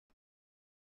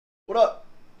What up?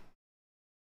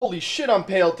 Holy shit, I'm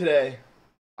pale today.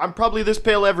 I'm probably this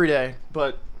pale every day,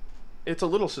 but it's a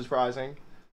little surprising.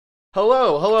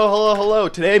 Hello, hello, hello, hello.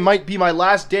 Today might be my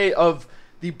last day of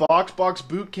the Box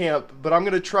Bootcamp, but I'm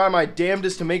gonna try my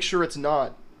damnedest to make sure it's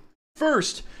not.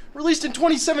 First, released in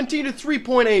 2017 to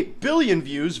 3.8 billion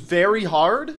views, very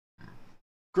hard.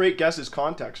 Great guesses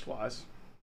context-wise.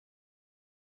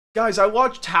 Guys, I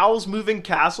watched Howl's Moving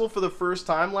Castle for the first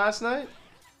time last night.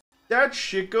 That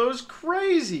shit goes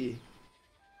crazy.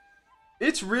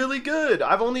 It's really good.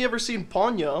 I've only ever seen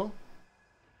Ponyo.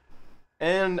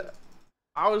 And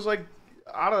I was like,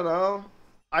 I don't know.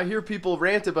 I hear people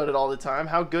rant about it all the time.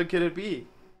 How good could it be?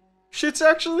 Shit's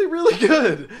actually really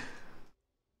good.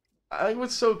 I think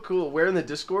what's so cool. Where in the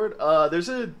Discord?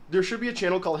 There should be a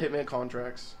channel called Hitman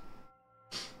Contracts.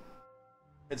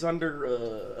 It's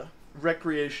under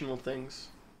recreational things.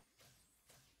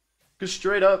 Because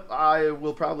straight up, I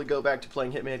will probably go back to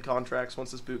playing Hitman Contracts once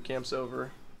this boot camp's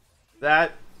over.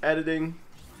 That, editing.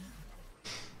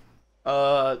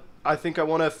 I think I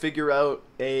want to figure out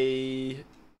a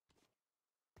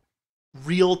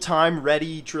real-time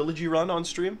ready trilogy run on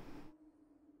stream.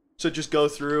 So just go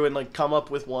through and like come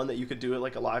up with one that you could do it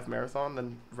like a live marathon,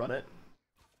 then run it.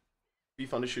 Be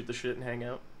fun to shoot the shit and hang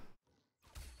out.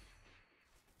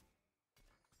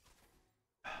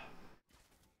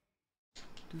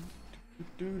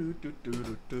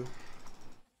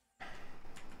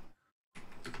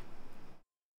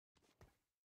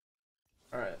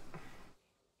 Alright.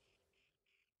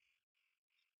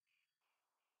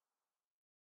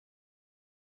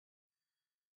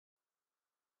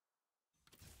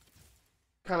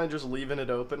 Kind of just leaving it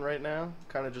open right now.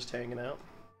 Kind of just hanging out.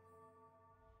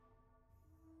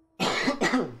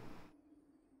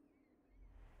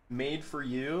 Made for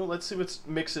you. Let's see what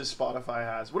mixes Spotify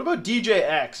has. What about DJ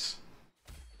X?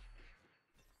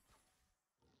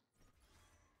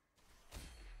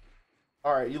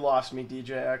 Alright, you lost me,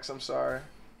 DJ X. I'm sorry.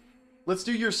 Let's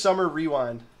do your summer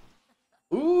rewind.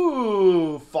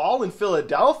 Ooh, Fall in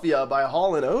Philadelphia by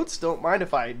Hall & Oates. Don't mind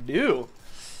if I do.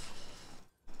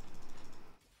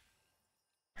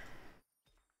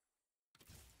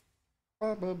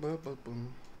 I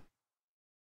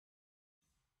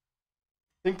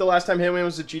think the last time Hitman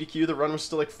was at GDQ, the run was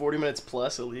still like 40 minutes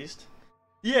plus at least.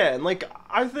 Yeah, and like,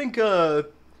 I think a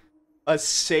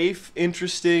safe,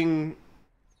 interesting,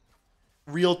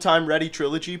 real-time ready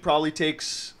trilogy probably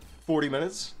takes 40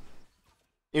 minutes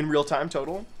in real time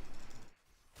total.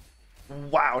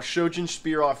 Wow, Shojin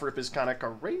Spear off rip is kind of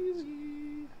crazy.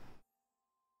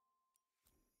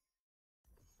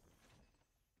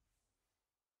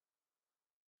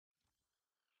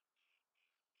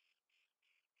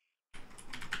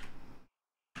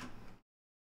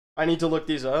 I need to look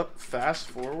these up. Fast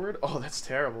forward. Oh, that's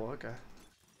terrible. Okay.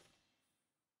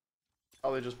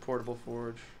 Probably just portable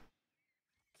forge.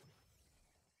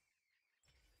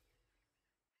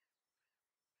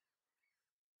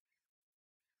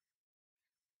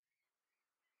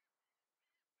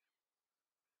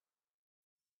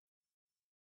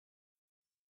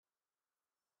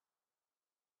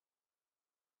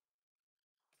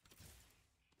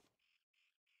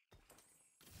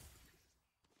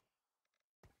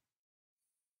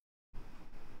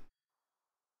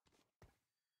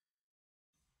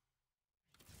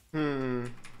 Hmm.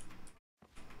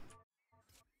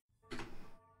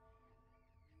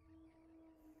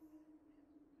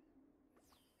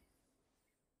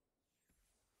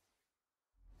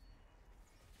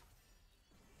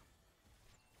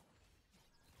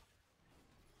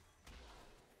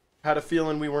 Had a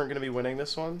feeling we weren't going to be winning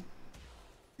this one.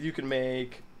 You can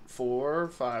make 4,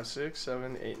 5, 6,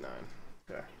 7, 8, 9.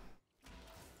 Okay.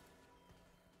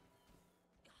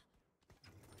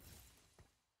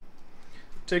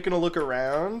 Taking a look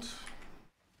around.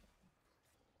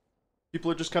 People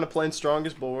are just kind of playing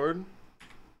strongest board.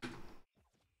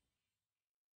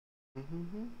 I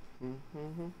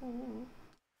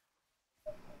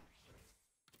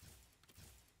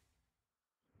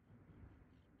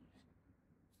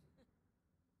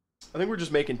think we're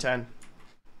just making 10.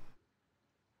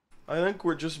 I think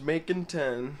we're just making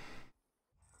 10.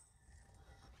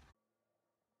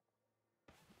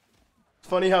 It's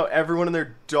funny how everyone and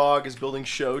their dog is building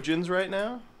Shojins right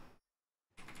now.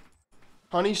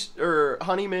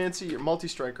 Honey Mancy or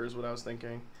multi-striker is what I was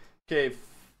thinking. Okay,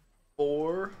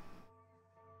 4,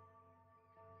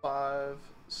 5,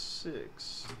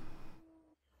 6.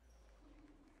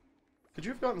 Could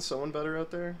you have gotten someone better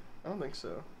out there? I don't think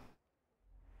so.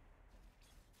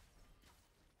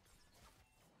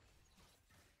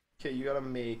 Okay, you gotta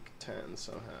make 10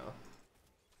 somehow.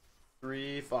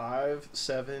 3, 5,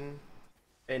 7,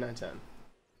 8, 9, 10.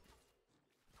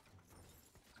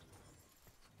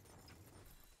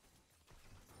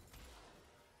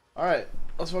 Alright,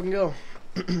 let's fucking go.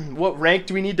 What rank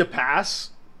do we need to pass?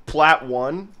 Plat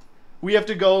 1? We have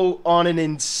to go on an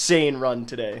insane run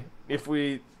today. If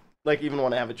we, like, even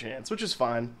want to have a chance, which is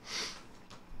fine.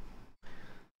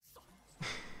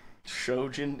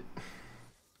 Shojin.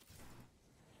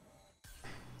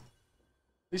 At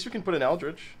least we can put an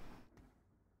Eldritch.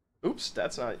 Oops,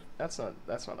 that's not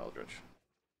Eldritch.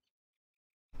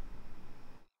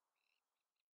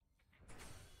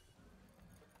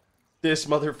 This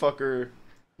motherfucker.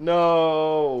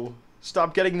 No.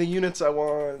 Stop getting the units I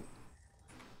want.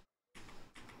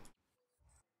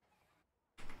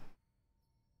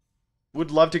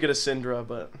 Would love to get a Syndra,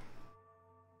 but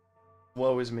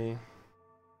woe is me.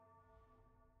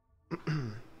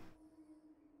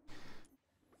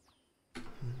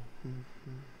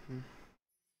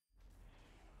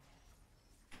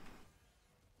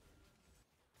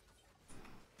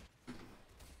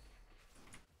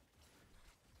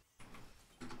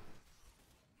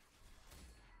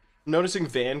 Noticing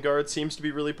Vanguard seems to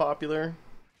be really popular.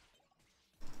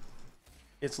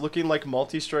 It's looking like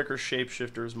multi-striker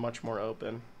shapeshifter is much more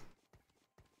open.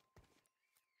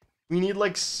 We need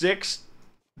like 6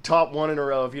 top 1 in a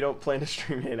row if you don't plan to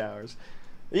stream 8 hours.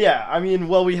 Yeah, I mean,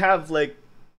 well, we have like,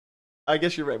 I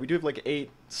guess you're right. We do have like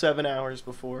 7 hours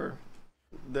before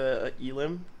the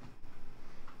Elim.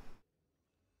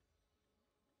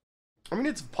 I mean,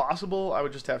 it's possible. I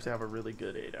would just have to have a really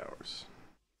good 8 hours.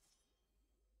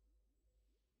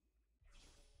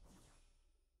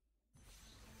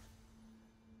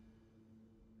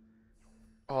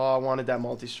 Oh, I wanted that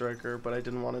multi-striker, but I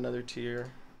didn't want another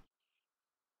tier.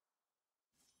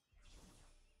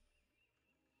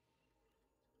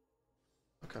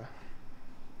 Okay.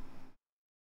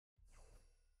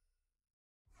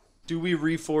 Do we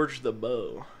reforge the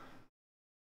bow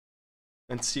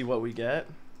and see what we get,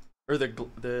 or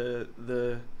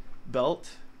the belt?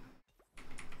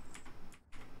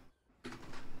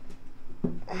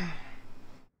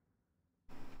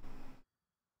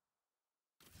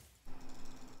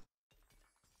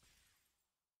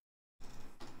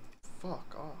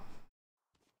 Fuck off.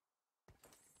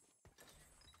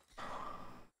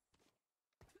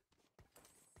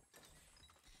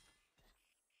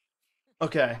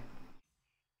 Okay.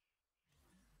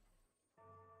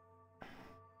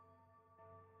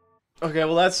 Okay,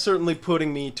 well that's certainly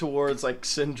putting me towards like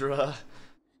Syndra,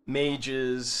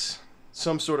 mages,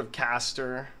 some sort of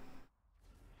caster.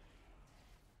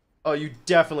 Oh, you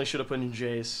definitely should have put in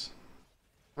Jace.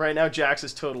 Right now Jax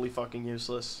is totally fucking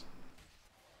useless.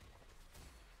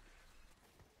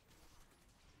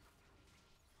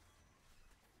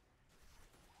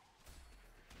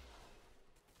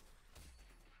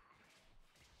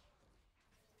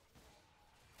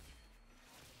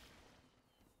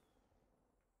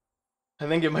 I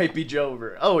think it might be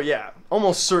Joever. Oh yeah,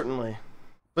 almost certainly.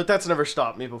 But that's never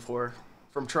stopped me before.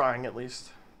 From trying, at least.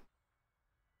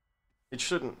 It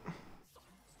shouldn't.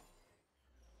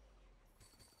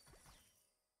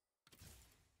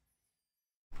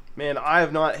 Man, I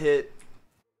have not hit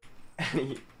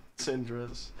any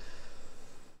Syndras.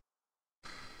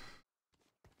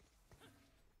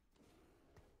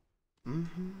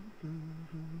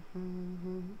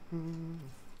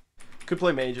 Could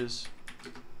play mages.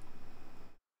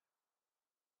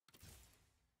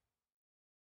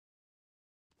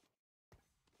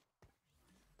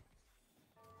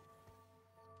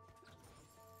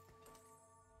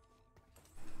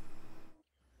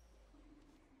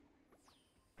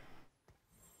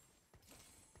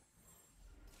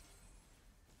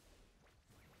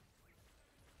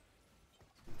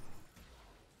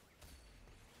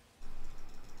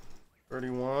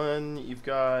 You've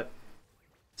got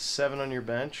 7 on your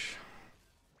bench.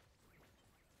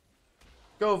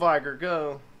 Go, Viger,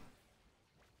 go.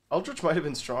 Eldritch might have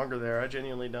been stronger there. I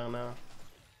genuinely don't know.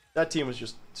 That team was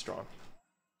just strong.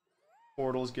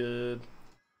 Portal's good.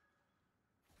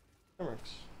 That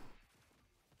works.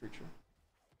 Creature.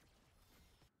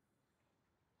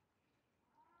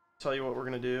 Tell you what we're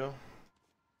gonna do.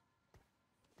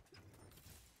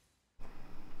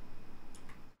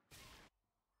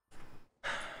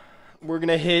 We're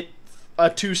gonna hit a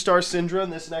 2-star Syndra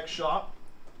in this next shop,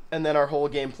 and then our whole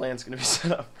game plan's gonna be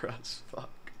set up for us. Fuck.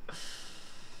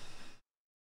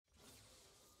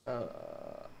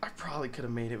 I probably could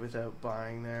have made it without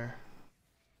buying there.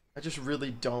 I just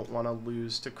really don't want to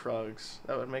lose to Krugs.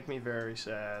 That would make me very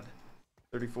sad.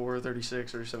 34,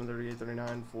 36, 37, 38,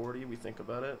 39, 40. We think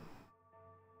about it.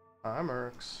 Hi,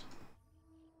 Mercs.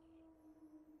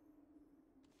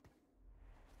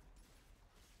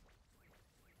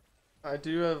 I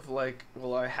do have, like,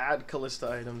 well, I had Callista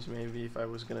items maybe if I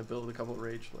was going to build a couple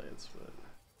Rage Blades, but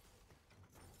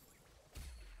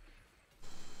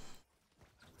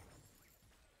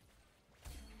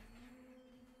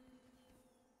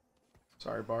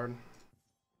Sorry, Bard.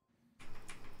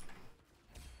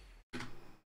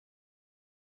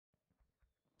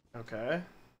 Okay.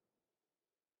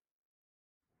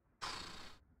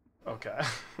 Okay.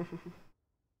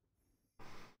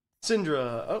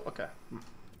 Syndra. Oh, okay.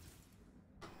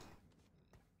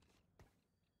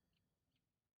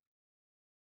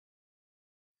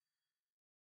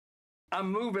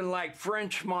 I'm moving like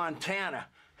French Montana.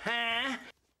 Huh?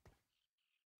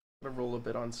 Gonna roll a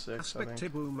bit on 6, I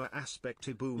think.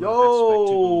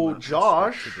 Yo,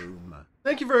 Josh.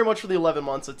 Thank you very much for the 11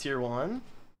 months of tier 1.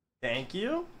 Thank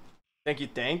you. Thank you,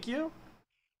 thank you.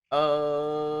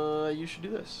 You should do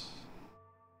this.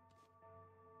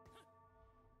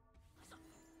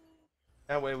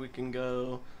 That way we can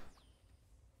go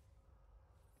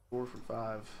 4 for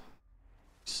 5.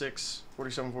 6,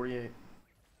 47, 48.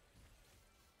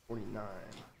 49.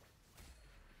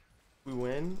 We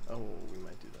win? Oh, we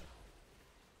might do that.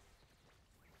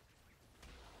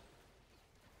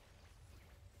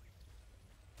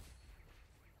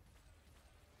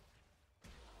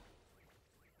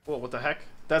 Whoa, what the heck?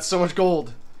 That's so much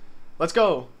gold. Let's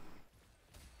go.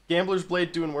 Gambler's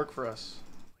Blade doing work for us.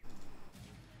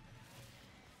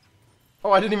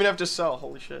 Oh, I didn't even have to sell.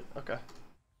 Holy shit. Okay.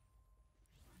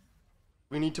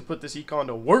 We need to put this econ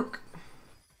to work.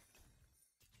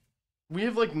 We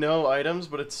have like no items,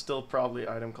 but it's still probably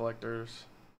item collectors.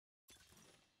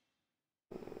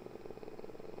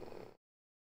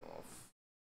 Oh,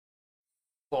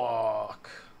 fuck.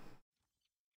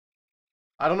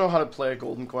 I don't know how to play a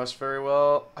Golden Quest very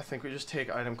well. I think we just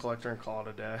take item collector and call it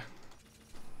a day.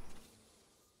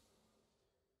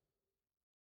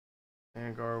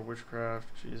 Vanguard, Witchcraft,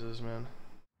 Jesus, man.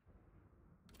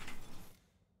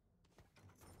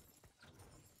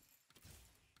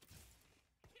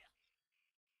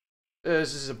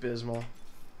 This is abysmal.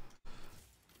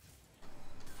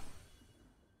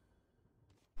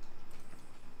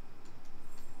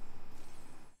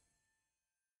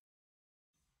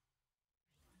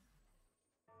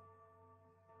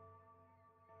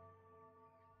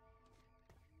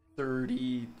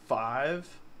 $35, $36,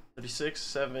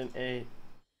 $7, $8,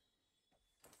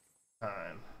 $9.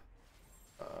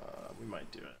 We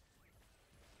might do it.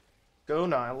 Go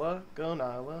Nyla, go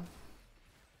Nyla.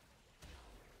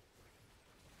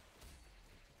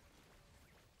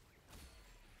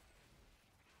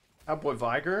 Our boy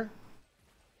Viger.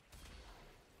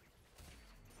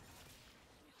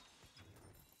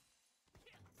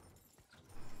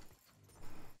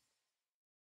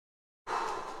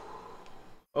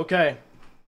 Okay.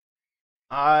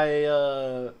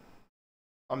 I'm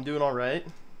doing all right.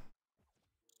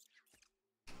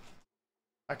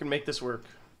 I can make this work.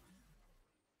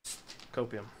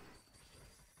 Copium.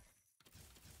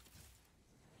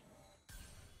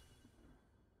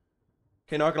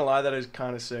 Okay, not gonna lie, that is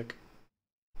kind of sick.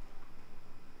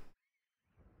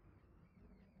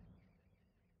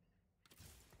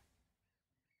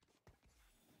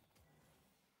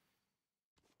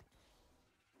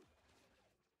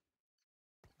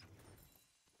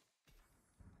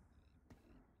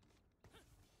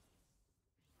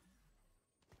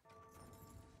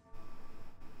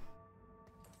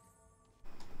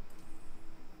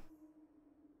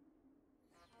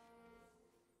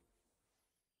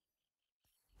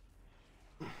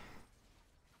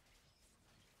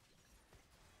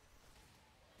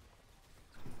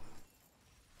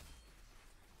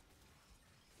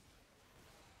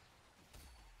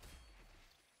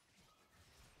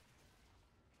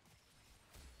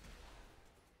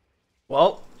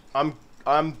 Well,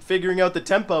 I'm figuring out the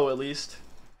tempo at least.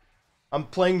 I'm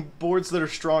playing boards that are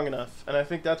strong enough, and I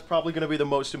think that's probably going to be the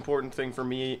most important thing for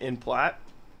me in Plat.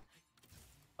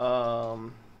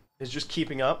 Is just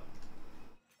keeping up.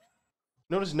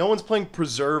 Notice no one's playing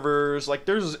Preservers. Like,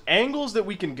 there's angles that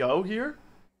we can go here.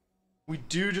 We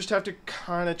do just have to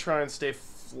kind of try and stay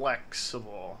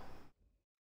flexible.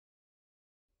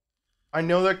 I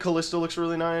know that Callisto looks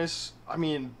really nice. I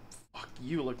mean, fuck,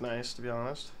 you look nice, to be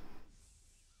honest.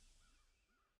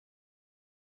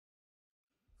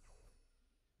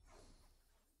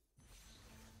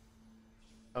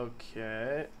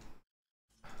 Okay.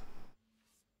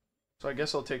 So I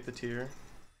guess I'll take the tier.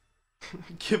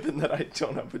 Given that I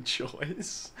don't have a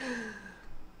choice.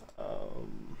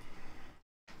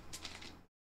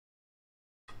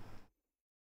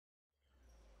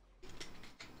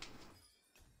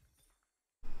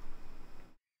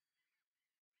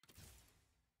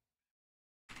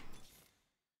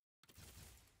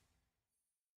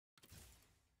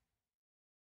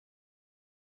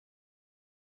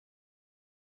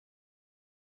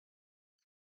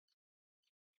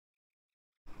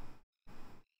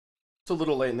 It's a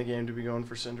little late in the game to be going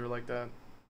for Syndra like that.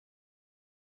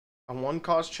 A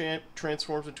 1-cost champ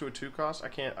transforms into a 2-cost? I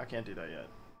can't do that yet.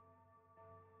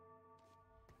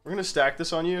 We're gonna stack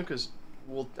this on you because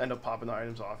we'll end up popping the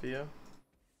items off of you.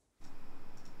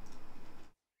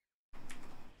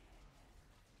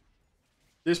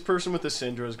 This person with the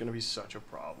Syndra is gonna be such a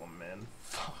problem, man.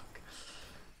 Fuck.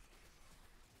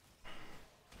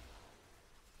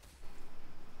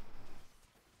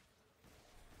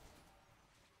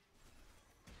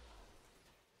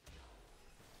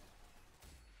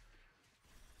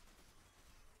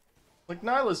 Like,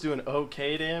 Nyla's doing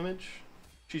okay damage.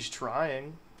 She's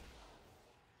trying.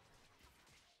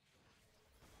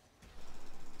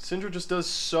 Syndra just does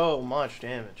so much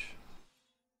damage.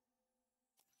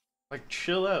 Like,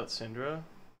 chill out, Syndra.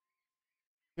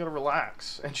 You gotta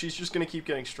relax. And she's just gonna keep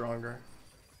getting stronger.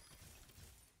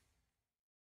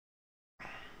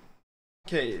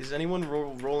 Okay, is anyone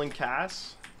rolling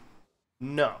Cass?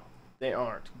 No, they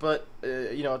aren't. But,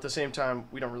 you know, at the same time,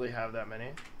 we don't really have that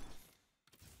many.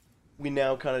 We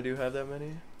now kind of do have that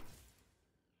many.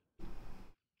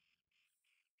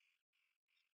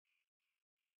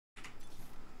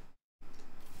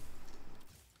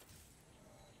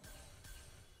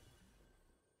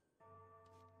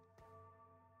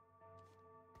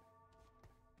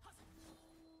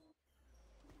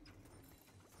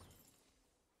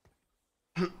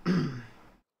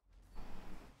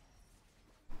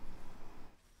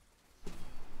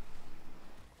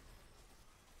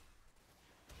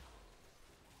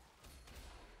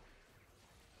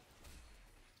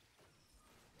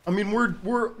 I mean,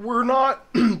 we're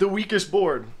not the weakest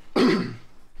board,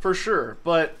 for sure.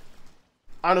 But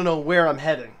I don't know where I'm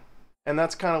heading, and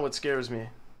that's kind of what scares me.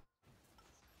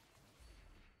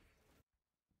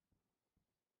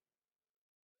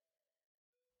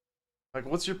 Like,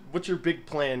 what's your big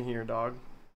plan here, dog?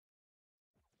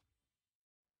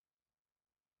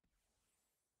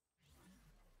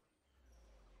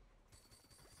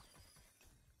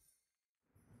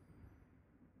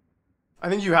 I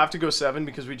think you have to go 7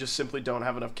 because we just simply don't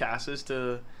have enough casses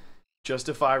to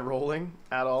justify rolling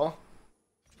at all.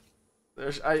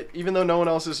 Even though no one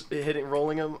else is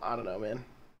rolling them, I don't know, man.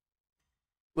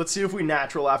 Let's see if we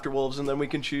natural after wolves and then we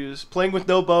can choose. Playing with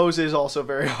no bows is also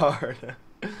very hard.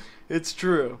 It's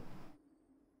true.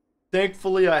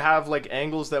 Thankfully, I have like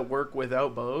angles that work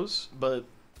without bows, but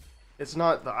it's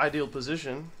not the ideal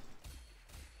position.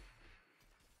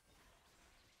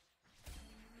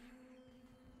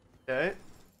 Okay,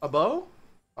 a bow?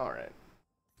 All right.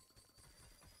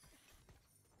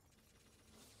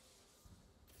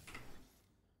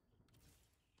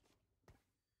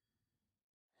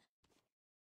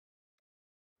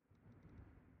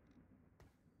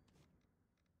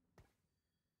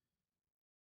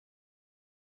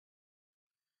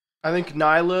 I think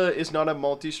Nyla is not a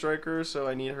multi-striker, so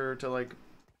I need her to like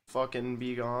fucking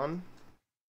be gone.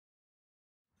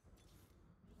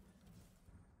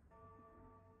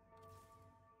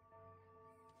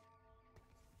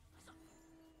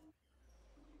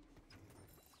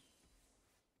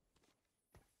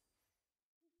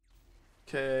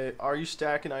 Okay, are you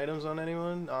stacking items on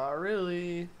anyone? Not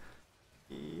really.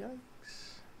 Yikes.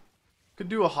 Could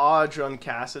do a Hodge on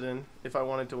Cassidon if I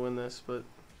wanted to win this, but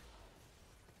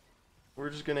we're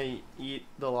just gonna eat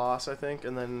the loss, I think,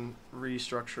 and then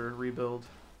restructure, rebuild.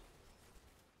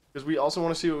 Because we also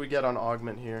want to see what we get on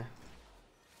Augment here.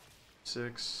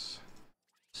 6,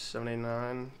 7, 8,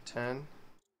 9, 10.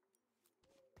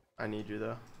 I need you,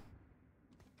 though.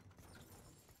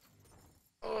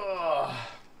 Ugh.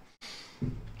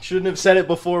 Shouldn't have said it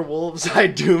before Wolves. I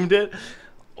doomed it.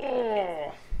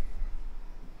 Oh.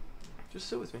 Just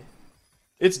sit with me.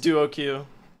 It's duo Q.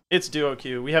 It's duo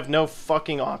Q. We have no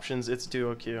fucking options. It's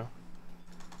duo Q.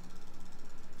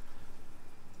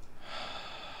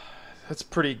 That's a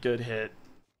pretty good hit.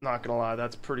 Not gonna lie,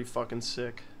 that's pretty fucking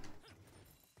sick.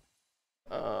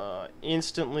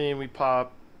 Instantly we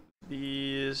pop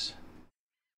these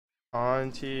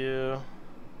onto you.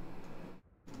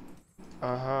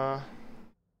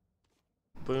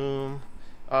 Boom.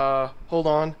 Hold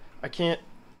on. I can't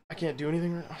do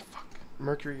anything right. Oh fuck.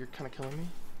 Mercury, you're kinda killing me.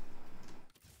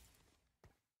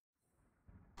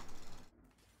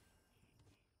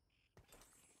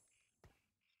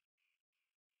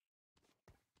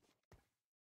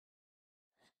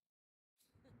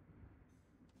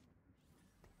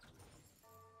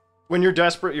 When you're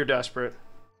desperate, you're desperate.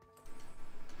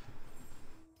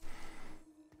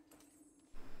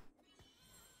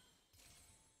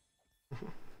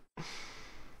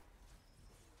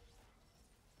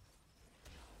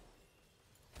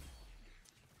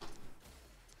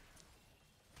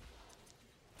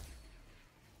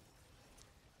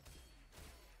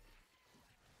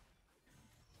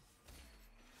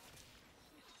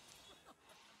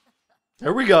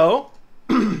 There we go.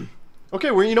 Okay,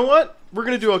 well, you know what? We're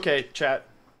gonna do okay, chat.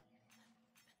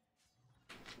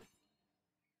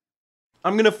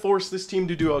 I'm gonna force this team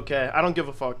to do okay. I don't give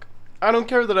a fuck. I don't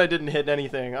care that I didn't hit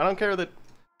anything. I don't care that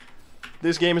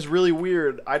this game is really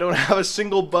weird. I don't have a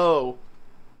single bow.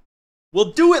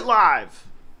 We'll do it live.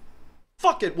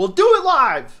 Fuck it, we'll do it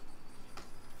live.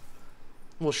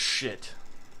 Well, shit.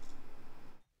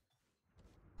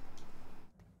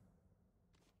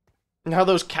 Now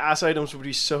those cast items would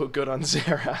be so good on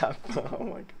Xerath. Oh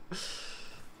my god.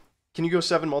 Can you go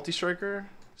 7 multi-striker?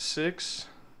 6?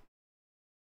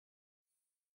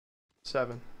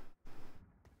 7.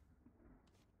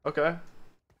 Okay.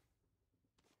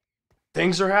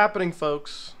 Things are happening,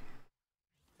 folks.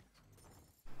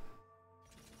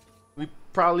 We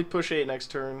probably push 8 next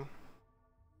turn.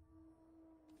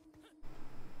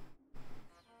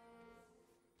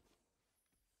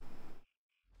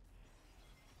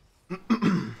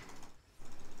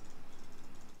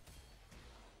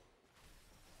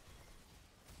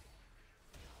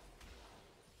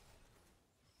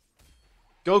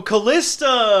 Go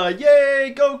Callista!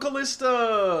 Yay! Go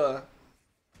Callista!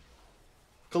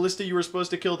 Callista, you were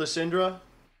supposed to kill the Syndra?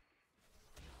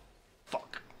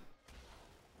 Fuck.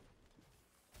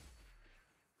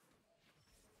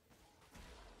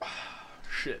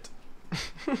 Shit.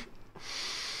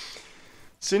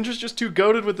 Syndra's just too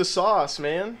goated with the sauce,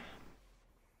 man.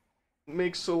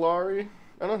 Make Solari.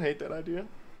 I don't hate that idea.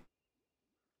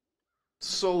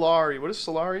 Solari. What is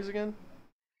Solari's again?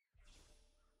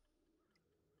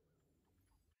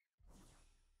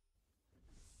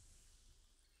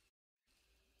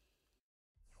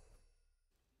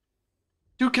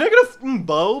 Dude, can I get a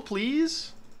bow,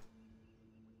 please?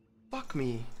 Fuck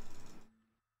me.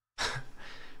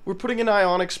 We're putting an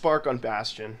Ionic Spark on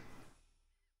Bastion.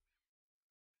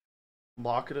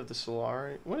 Locket of the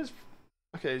Solari. What is...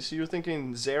 Okay, so you're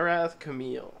thinking Xerath,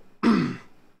 Camille. I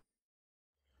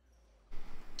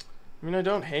mean, I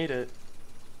don't hate it.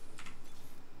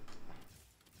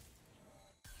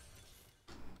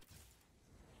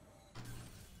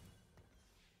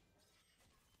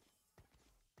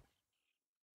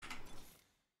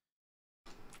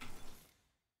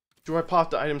 Do I pop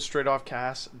the items straight off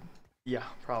Cass? Yeah,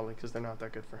 probably, because they're not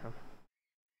that good for him.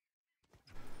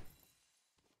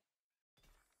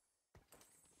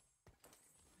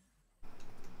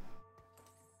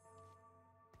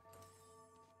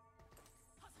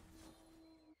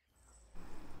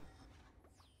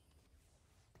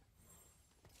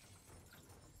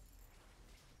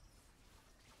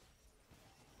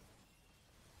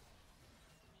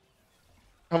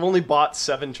 I've only bought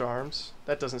 7 charms.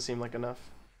 That doesn't seem like enough.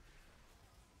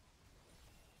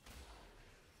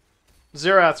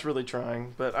 Xerath's really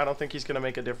trying, but I don't think he's going to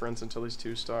make a difference until he's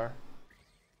 2-star.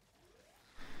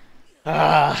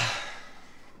 Ah.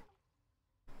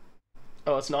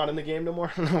 Oh, it's not in the game no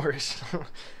more? No worries.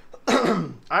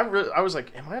 I was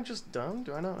like, am I just dumb?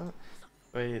 Do I not?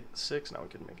 Wait, 6? No, we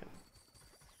couldn't make it.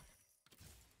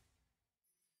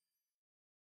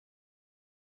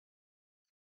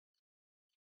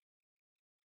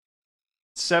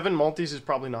 Seven multis is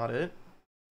probably not it.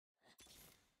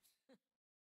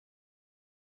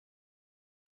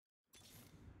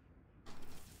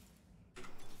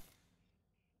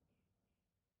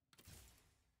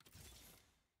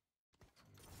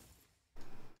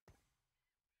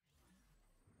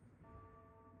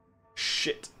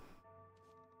 Shit.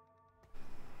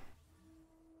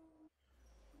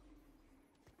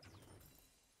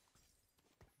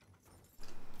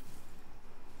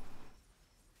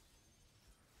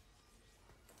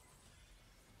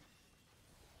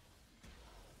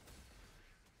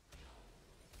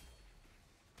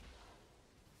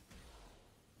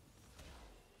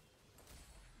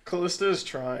 Callista is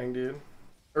trying, dude.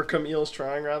 Or Camille's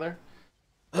trying, rather.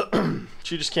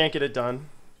 She just can't get it done.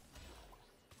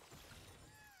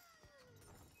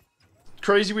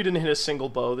 Crazy we didn't hit a single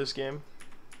bow this game.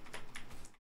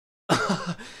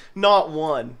 Not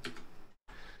one.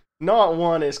 Not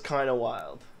one is kind of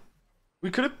wild. We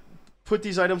could have put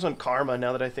these items on Karma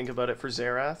now that I think about it for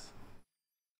Xerath.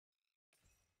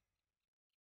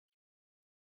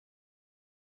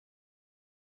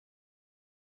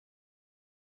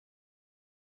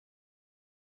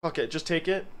 Okay, just take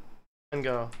it and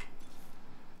go.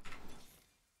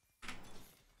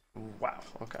 Wow,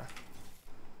 okay.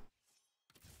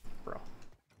 Bro.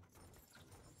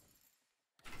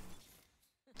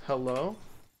 Hello?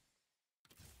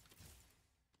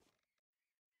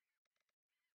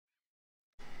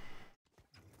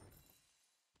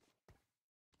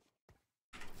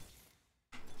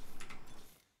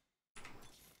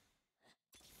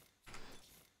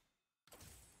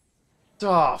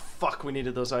 Oh, fuck, we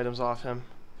needed those items off him.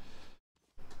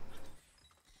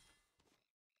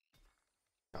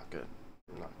 Not good.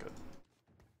 Not good.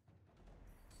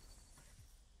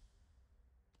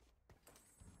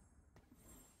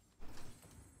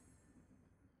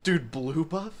 Dude, blue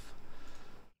buff?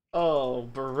 Oh,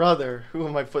 brother. Who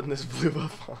am I putting this blue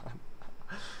buff on?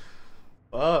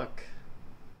 Fuck.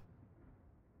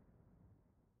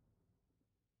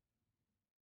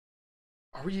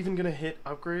 Are we even gonna hit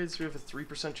upgrades? We have a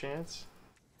 3% chance?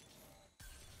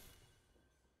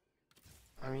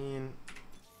 I mean...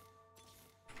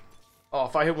 Oh,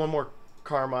 if I hit one more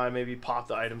karma, I maybe pop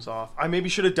the items off. I maybe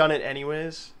should have done it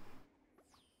anyways.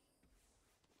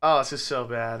 Oh, this is so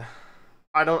bad.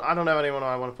 I don't have anyone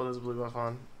I want to put this blue buff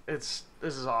on. This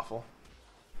is awful.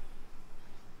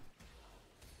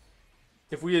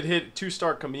 If we had hit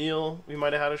 2-star Camille, we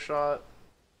might have had a shot.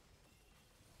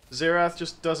 Xerath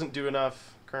just doesn't do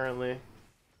enough currently.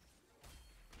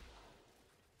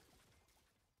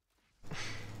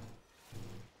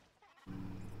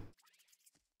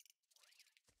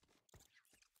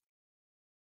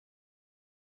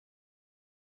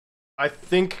 I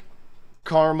think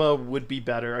Karma would be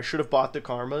better. I should have bought the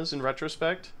Karmas in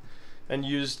retrospect and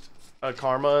used a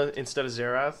Karma instead of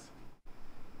Xerath.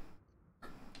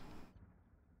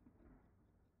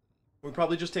 We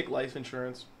probably just take life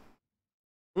insurance.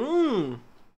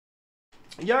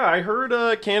 Yeah, I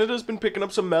heard Canada's been picking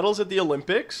up some medals at the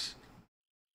Olympics.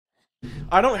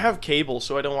 I don't have cable,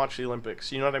 so I don't watch the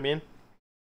Olympics. You know what I mean?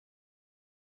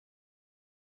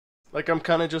 Like, I'm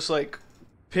kind of just like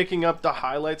picking up the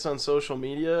highlights on social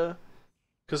media.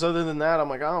 Because other than that, I'm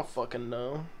like, I don't fucking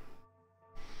know.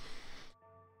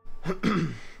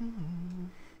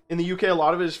 In the UK, a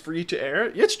lot of it is free to air.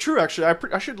 Yeah, it's true, actually.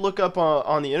 I should look up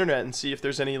on the internet and see if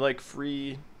there's any, like,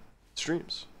 free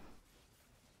streams.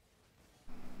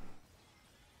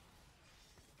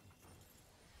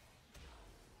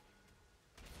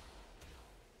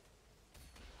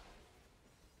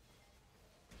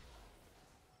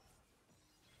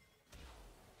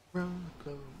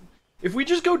 If we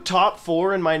just go top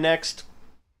 4 in my next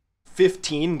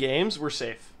 15 games, we're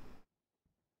safe.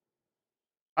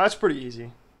 That's pretty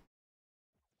easy.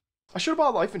 I should have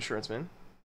bought life insurance, man.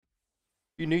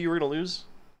 You knew you were going to lose?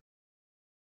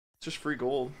 It's just free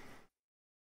gold.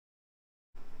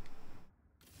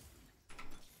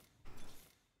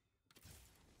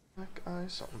 Black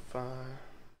ice on fire.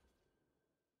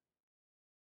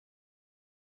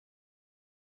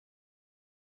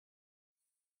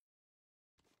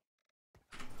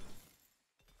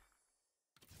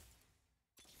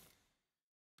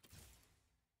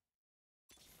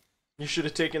 You should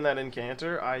have taken that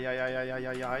incanter. Ay, ay, ay, ay, ay,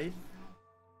 ay, ay.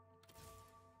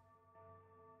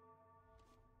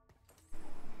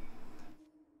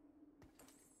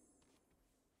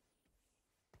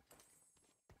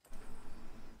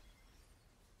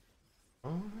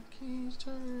 All the keys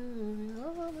turn the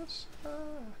other side.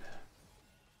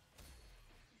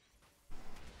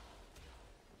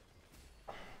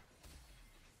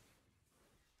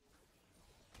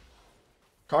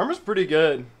 Karma's pretty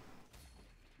good.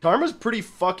 Karma's pretty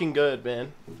fucking good,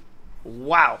 man.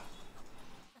 Wow.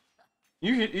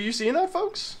 You seeing that,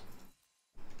 folks?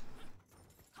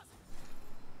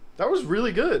 That was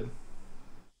really good.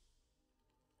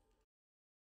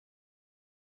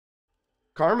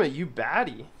 Karma, you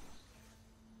baddie.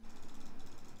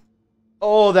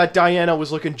 Oh, that Diana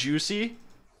was looking juicy.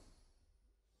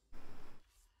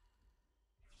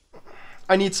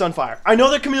 I need Sunfire. I know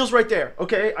that Camille's right there,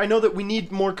 okay? I know that we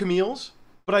need more Camille's,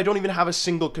 but I don't even have a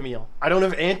single Camille. I don't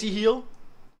have Anti-Heal.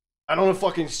 I don't have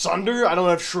fucking Sunder. I don't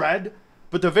have Shred.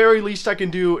 But the very least I can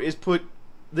do is put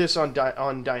this on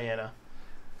Diana.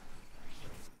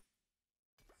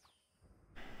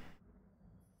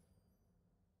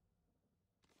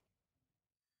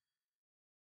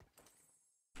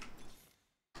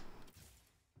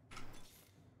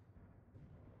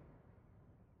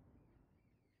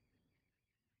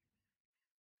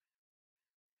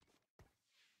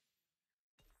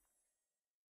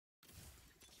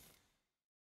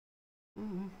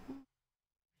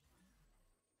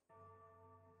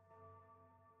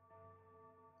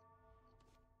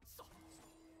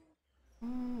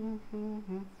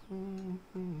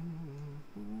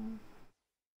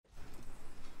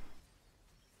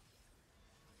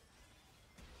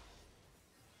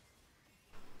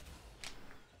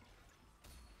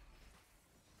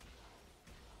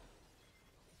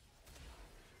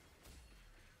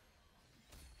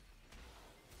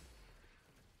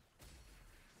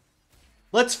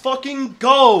 Let's fucking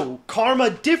go! Karma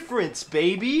difference,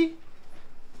 baby!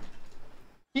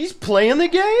 He's playing the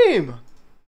game!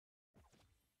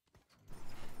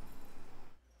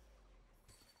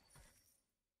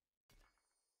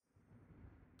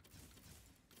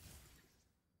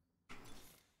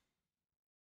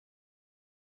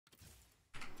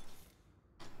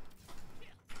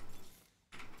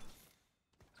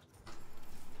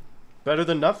 Better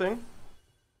than nothing.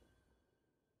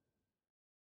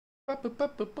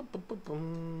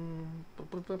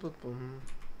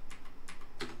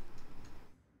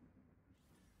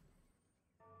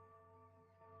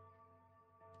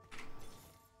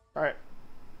 Alright.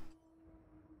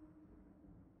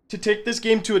 To take this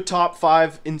game to a top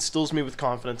 5 instills me with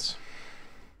confidence.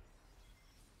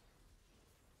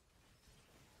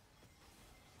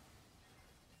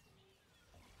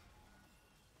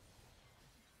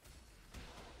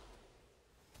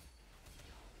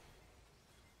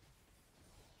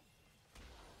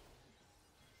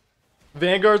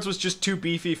 Vanguards was just too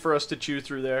beefy for us to chew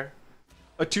through there.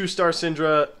 A 2-star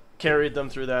Syndra carried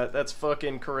them through that. That's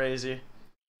fucking crazy.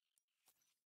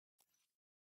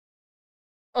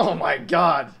 Oh my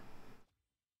god.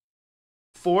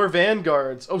 4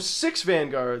 Vanguards. Oh, 6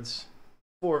 Vanguards.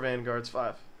 4 Vanguards,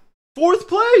 5. 4th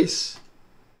place!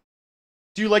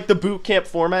 Do you like the Bootcamp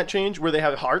format change where they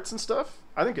have hearts and stuff?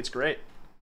 I think it's great.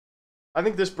 I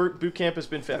think this Bootcamp has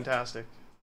been fantastic.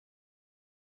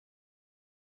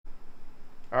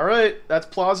 Alright, that's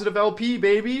Plausitive LP,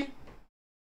 baby.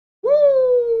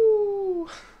 Woo!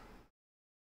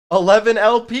 11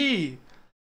 LP.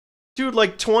 Dude,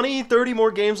 like 20, 30 more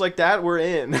games like that, we're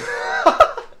in.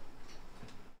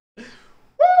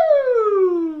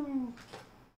 Woo!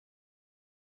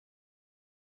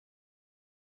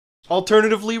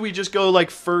 Alternatively, we just go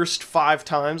like first 5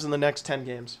 times in the next 10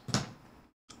 games.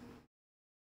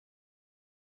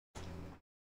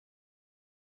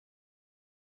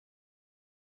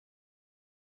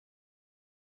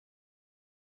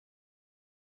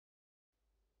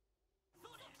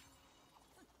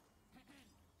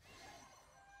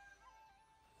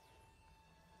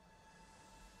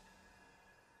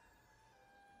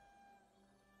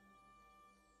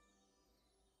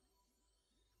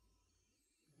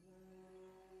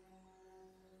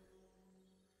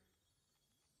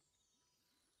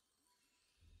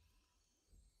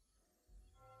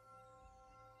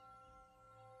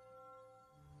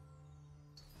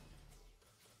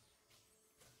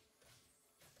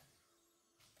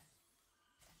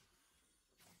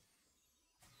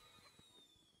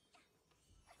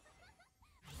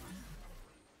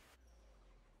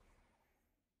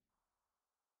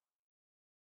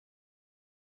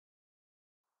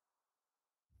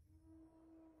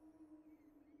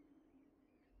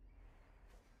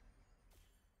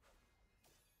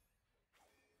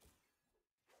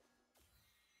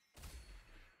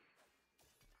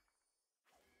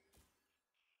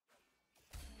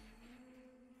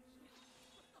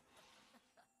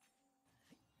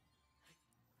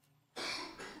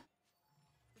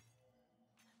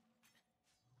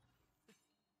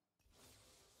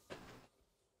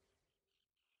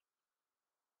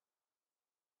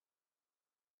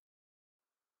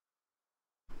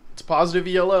 It's positive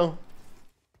ELO.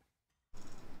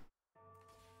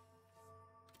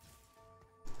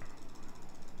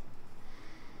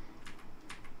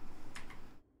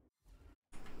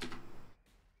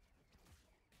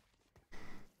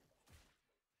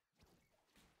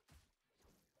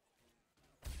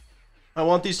 I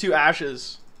want these 2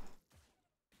 ashes.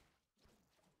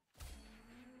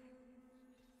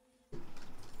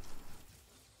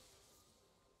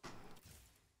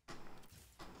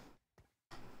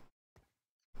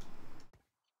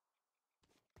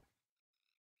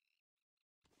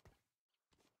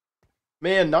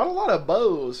 Man, not a lot of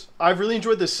bows. I've really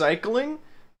enjoyed the cycling.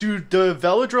 Dude, the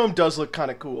velodrome does look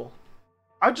kind of cool.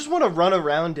 I just want to run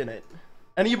around in it.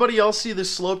 Anybody else see the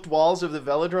sloped walls of the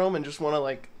velodrome and just want to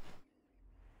like...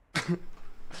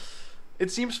 It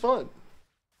seems fun.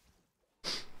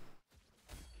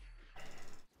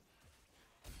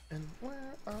 And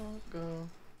where I'll go...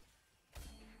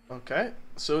 Okay,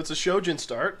 so it's a Shojin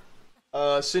start.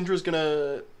 Syndra's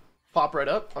gonna pop right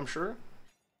up, I'm sure.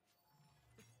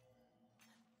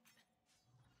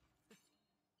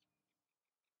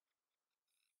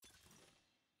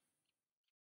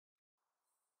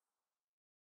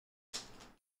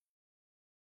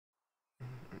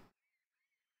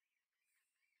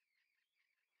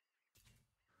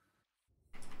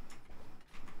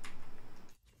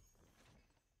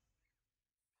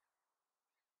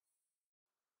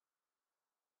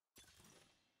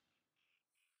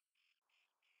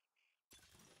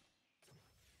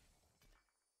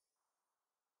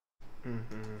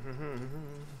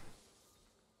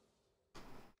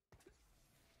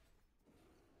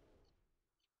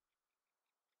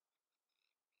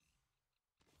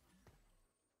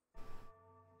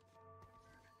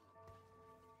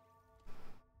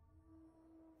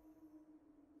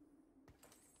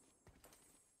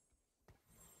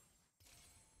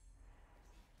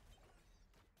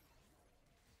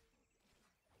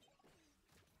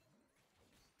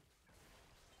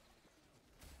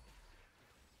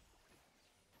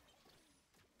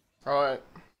 Alright.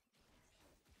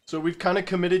 So we've kind of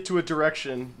committed to a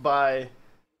direction by...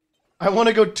 I want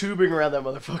to go tubing around that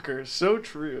motherfucker. So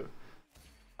true.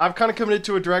 I've kind of committed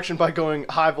to a direction by going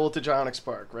high voltage ionic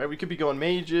spark, right? We could be going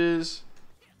mages.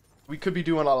 We could be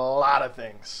doing a lot of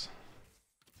things.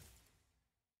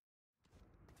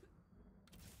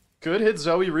 Could hit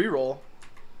Zoe reroll.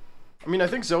 I mean, I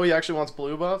think Zoe actually wants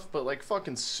blue buff, but like,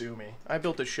 fucking sue me. I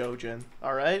built a Shojin,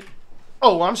 alright?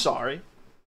 Oh, I'm sorry.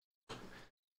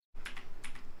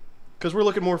 Because we're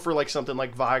looking more for like something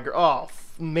like Vigor. Oh,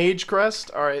 Mage Crest?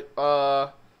 Alright,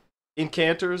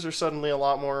 Incanters are suddenly a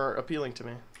lot more appealing to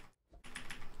me.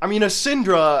 I mean, a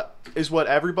Syndra is what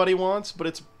everybody wants, but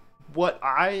it's what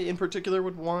I, in particular,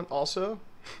 would want also.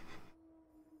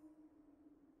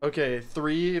 Okay,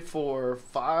 3, 4,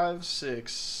 5,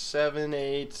 6, 7,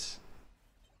 8.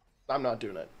 I'm not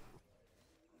doing it.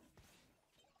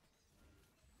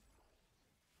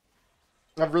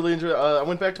 I've really enjoyed. I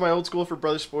went back to my old school for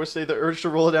Brother Sports Day. The urge to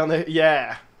roll down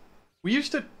the we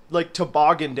used to like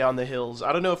toboggan down the hills.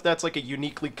 I don't know if that's like a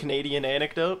uniquely Canadian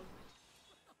anecdote.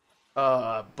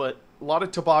 But a lot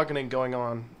of tobogganing going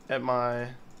on at my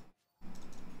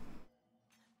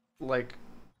like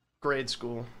grade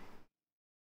school.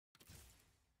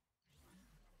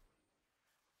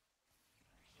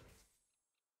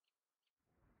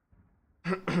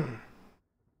 Could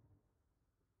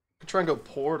try and go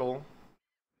portal.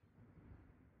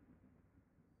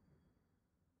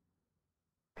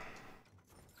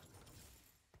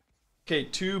 Okay,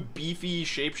 2 beefy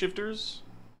shapeshifters.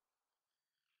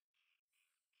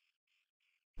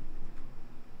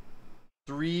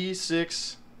 Three,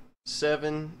 6,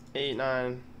 7, 8,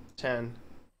 9, 10.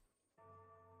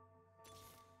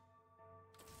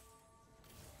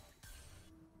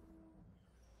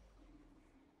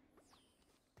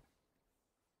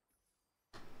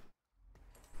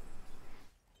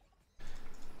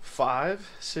 Five,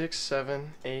 6,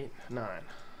 7, 8, 9.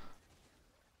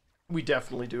 We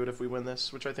definitely do it if we win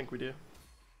this, which I think we do.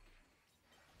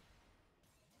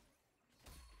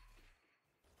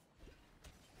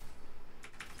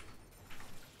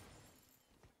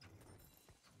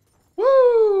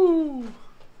 Woo!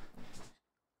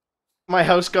 My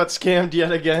house got scammed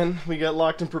yet again. We got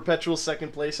locked in perpetual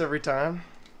second place every time.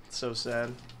 It's so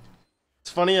sad.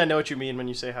 It's funny, I know what you mean when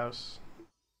you say house.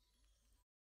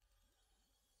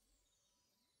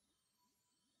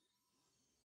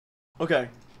 Okay.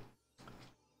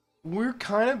 We're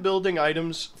kind of building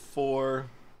items for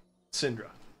Syndra.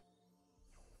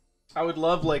 I would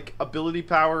love, like, ability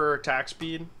power or attack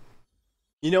speed.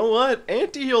 You know what?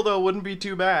 Anti-heal, though, wouldn't be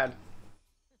too bad.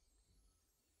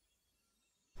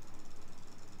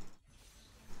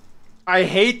 I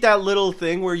hate that little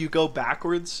thing where you go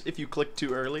backwards if you click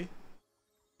too early.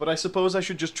 But I suppose I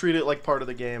should just treat it like part of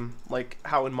the game. Like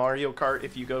how in Mario Kart,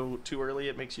 if you go too early,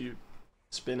 it makes you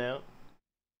spin out.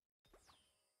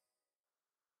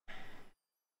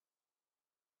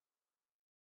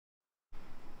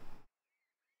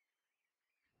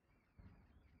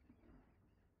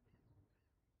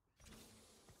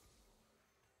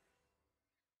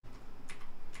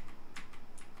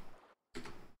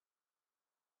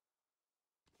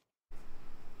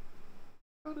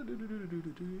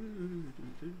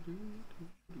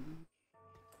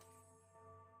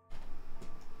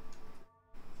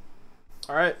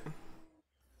 Alright.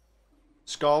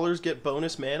 Scholars get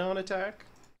bonus mana on attack?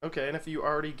 Okay, and if you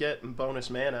already get bonus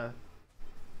mana,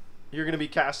 you're gonna be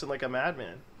casting like a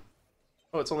madman.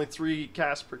 Oh, it's only 3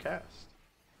 casts per cast.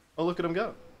 Oh, look at him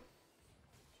go.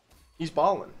 He's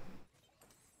balling.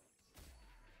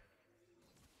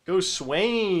 Go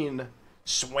Swain!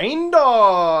 Swain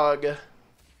dog!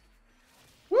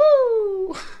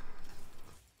 Woo!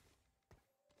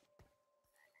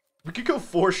 We could go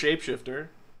 4 shapeshifter.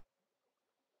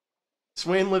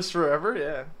 Swain lives forever?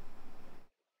 Yeah.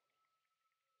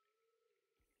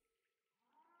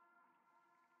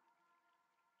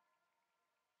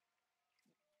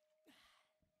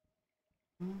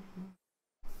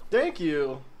 Thank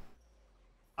you.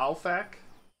 Alfac?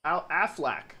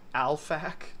 Aflac.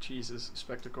 Alfac? Jesus,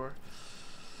 Spectacore.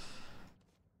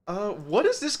 What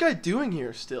is this guy doing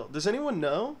here still? Does anyone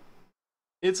know?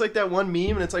 It's like that one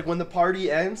meme, and it's like when the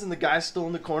party ends and the guy's still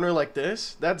in the corner like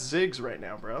this. That's Ziggs right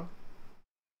now, bro.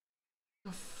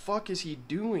 What the fuck is he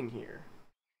doing here?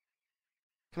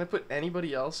 Can I put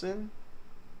anybody else in?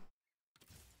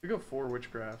 We go 4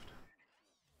 Witchcraft.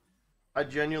 I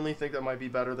genuinely think that might be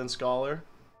better than Scholar.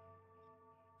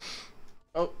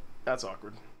 Oh, that's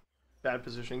awkward. Bad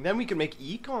positioning. Then we can make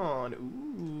Econ.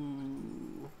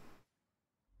 Ooh.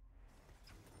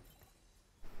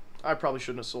 I probably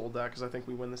shouldn't have sold that because I think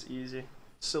we win this easy.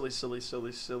 Silly, silly,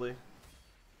 silly, silly.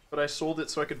 But I sold it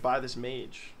so I could buy this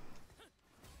mage.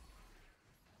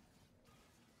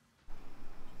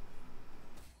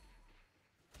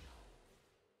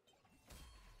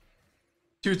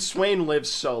 Dude, Swain lives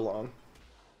so long.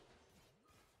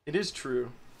 It is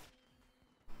true.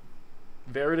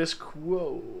 Veritas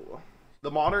Quo.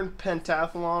 The modern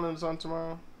pentathlon is on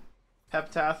tomorrow.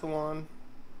 Heptathlon.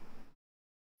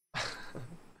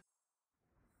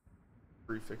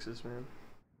 Prefixes, man.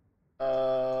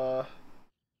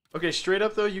 Okay, straight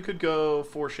up though, you could go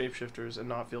 4 shapeshifters and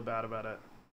not feel bad about it.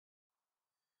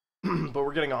 But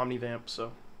we're getting Omnivamp,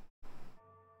 so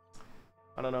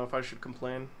I don't know if I should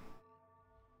complain.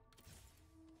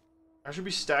 I should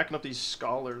be stacking up these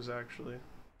scholars, actually.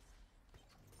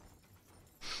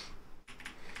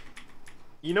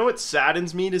 You know what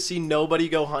saddens me to see nobody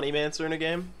go Honeymancer in a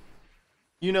game?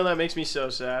 You know that makes me so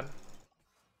sad.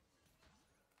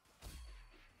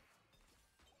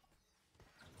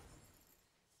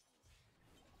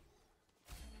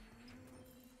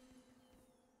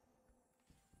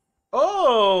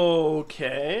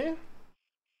 Okay.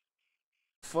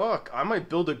 Fuck, I might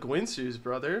build a Gwinsu's,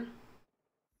 brother.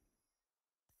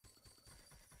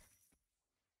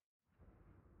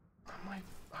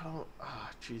 I don't,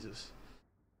 Jesus.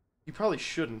 You probably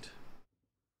shouldn't.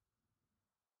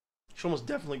 You should almost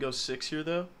definitely go 6 here,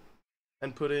 though.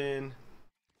 And put in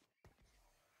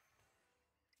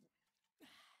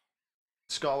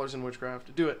Scholars in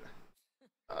Witchcraft. Do it.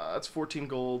 That's 14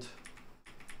 gold.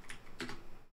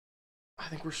 I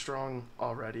think we're strong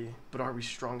already, but are we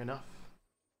strong enough?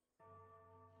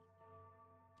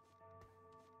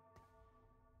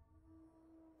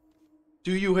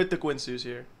 Do you hit the Gwinsu's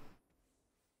here?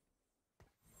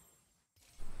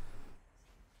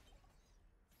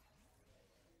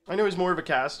 I know he's more of a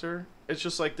caster. It's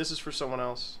just like, this is for someone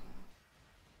else.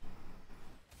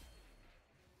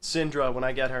 Syndra, when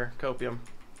I get her. Copium.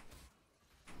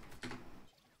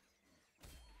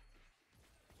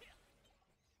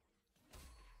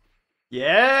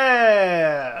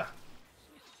 Yeah!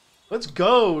 Let's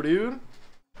go, dude.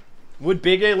 Would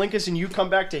Big A, Linkus, and you come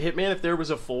back to Hitman if there was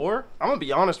a 4? I'm gonna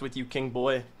be honest with you, King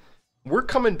Boy. We're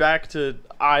coming back to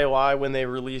IOI when they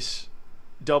release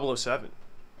 007.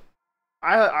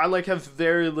 I like have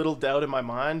very little doubt in my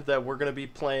mind that we're gonna be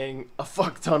playing a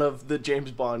fuck ton of the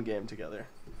James Bond game together.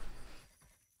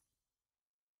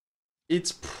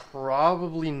 It's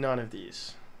probably none of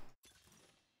these.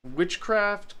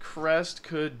 Witchcraft Crest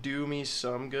could do me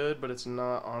some good, but it's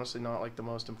not, honestly, not like the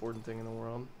most important thing in the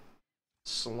world.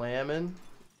 Slamming.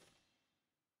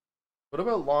 What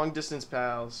about long distance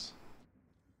pals?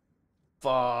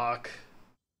 Fuck.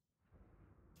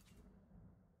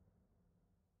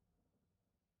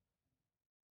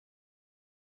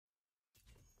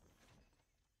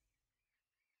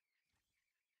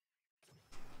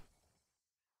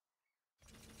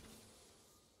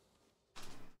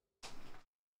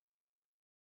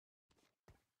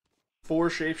 Four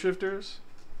shapeshifters?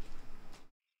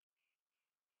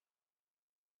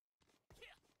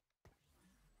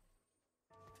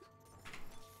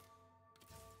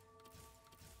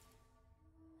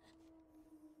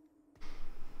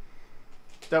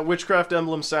 That Witchcraft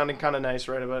emblem sounding kind of nice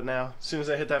right about now. As soon as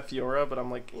I hit that Fiora, but I'm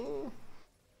like,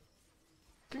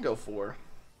 can go 4.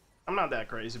 I'm not that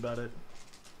crazy about it.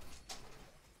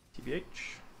 TBH.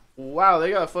 Wow,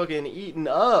 they got fucking eaten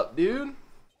up, dude.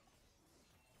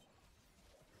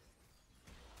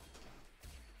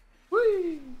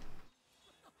 Whee!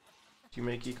 Do you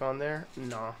make econ there?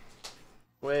 Nah.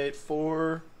 Wait,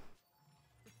 4.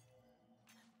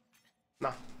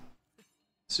 Nah.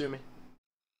 Sue me.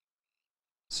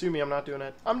 Sue me, I'm not doing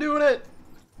it. I'm doing it!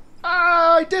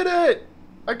 Ah, I did it!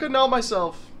 I couldn't help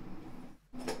myself.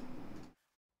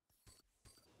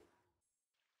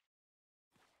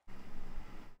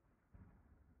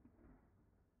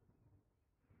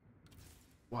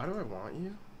 Why do I want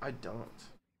you? I don't.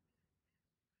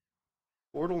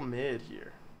 Portal mid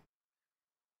here.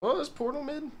 What was portal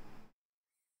mid?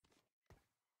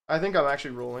 I think I'm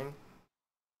actually rolling.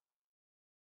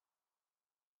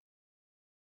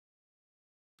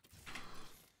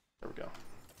 There we go.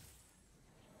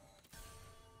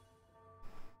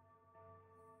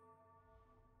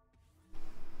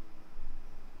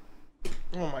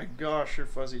 Oh my gosh, you're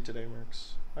fuzzy today,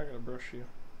 Mercs. I gotta brush you.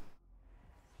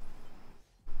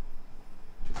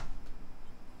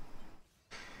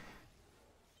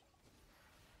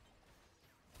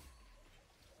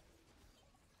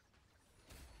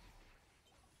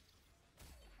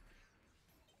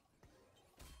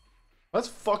 Let's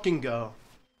fucking go.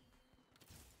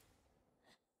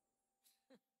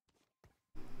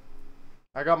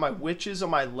 I got my witches on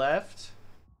my left,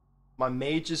 my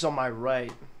mages on my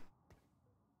right.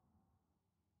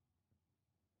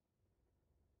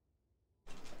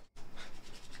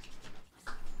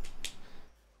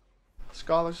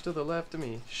 Scholars to the left of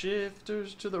me,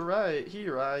 shifters to the right.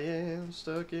 Here I am,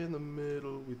 stuck in the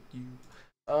middle with you.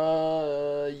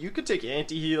 You could take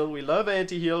anti-heal. We love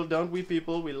anti-heal, don't we,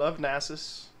 people? We love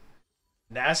Nasus.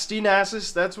 Nasty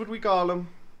Nasus, that's what we call him.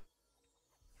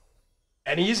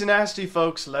 And he's nasty,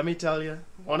 folks, let me tell you.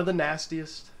 One of the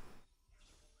nastiest.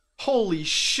 Holy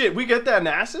shit, we get that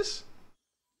Nasus?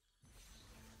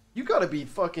 You gotta be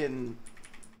fucking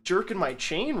jerking my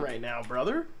chain right now,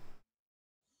 brother.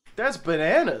 That's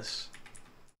bananas.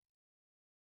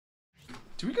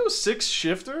 Do we go 6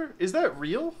 shifter? Is that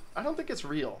real? I don't think it's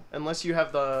real. Unless you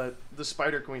have the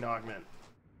Spider Queen augment.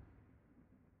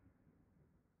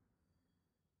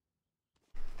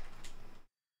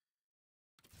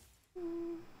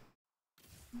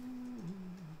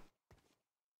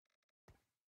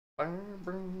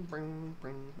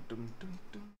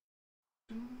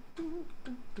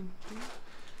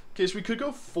 Okay, so we could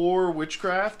go 4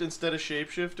 Witchcraft instead of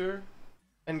Shapeshifter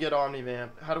and get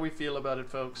Omnivamp. How do we feel about it,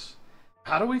 folks?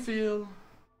 How do we feel?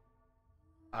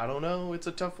 I don't know. It's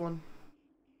a tough one.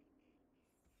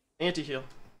 Anti-heal.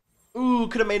 Ooh,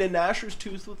 could have made a Gnasher's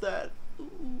Tooth with that.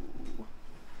 Ooh.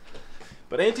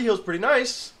 But anti-heal's pretty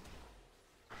nice.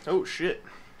 Oh, shit.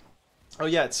 Oh,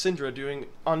 yeah, it's Syndra doing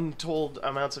untold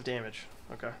amounts of damage.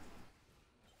 Okay.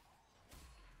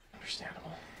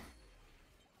 Understandable.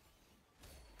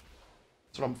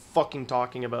 That's what I'm fucking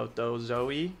talking about, though,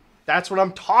 Zoe. That's what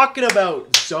I'm talking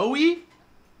about, Zoe?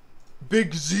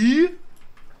 Big Z?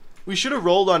 We should have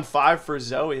rolled on 5 for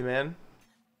Zoe, man.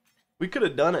 We could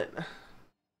have done it.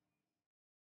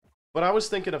 But I was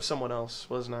thinking of someone else,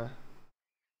 wasn't I?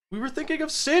 We were thinking of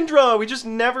Syndra! We just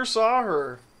never saw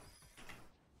her.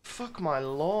 Fuck my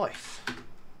life.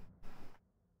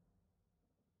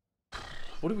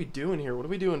 What are we doing here? What are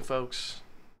we doing, folks?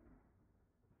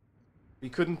 We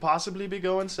couldn't possibly be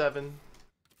going 7.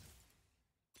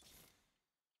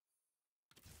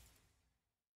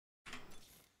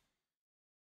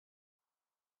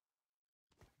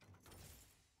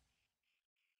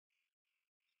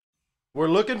 We're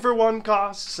looking for 1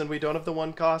 costs, and we don't have the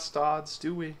 1 cost odds,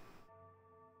 do we?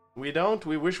 We don't.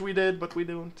 We wish we did, but we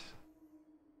don't.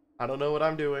 I don't know what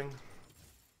I'm doing.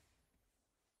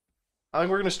 I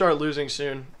think we're going to start losing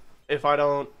soon if I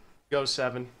don't go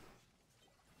 7.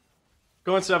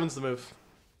 Going 7's the move.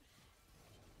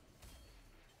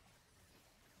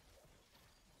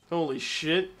 Holy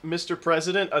shit. Mr.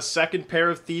 President, a second pair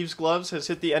of Thieves' Gloves has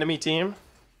hit the enemy team.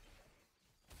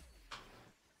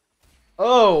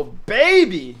 Oh,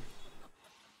 baby!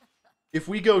 If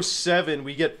we go 7,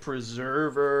 we get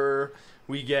Preserver,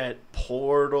 we get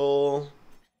Portal,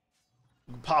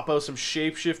 pop out some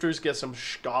Shapeshifters, get some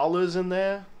Skalas in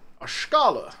there. A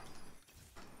Skala.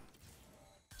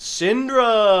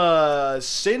 Syndra!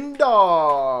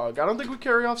 Syndog! I don't think we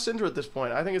carry off Syndra at this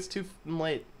point. I think it's too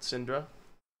late, Syndra.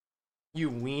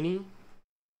 You weenie.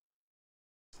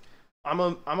 I'm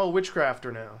a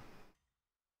Witchcrafter now.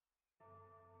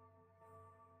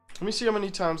 Let me see how many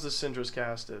times this Syndra's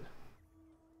casted.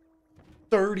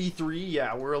 33?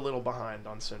 Yeah, we're a little behind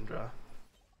on Syndra.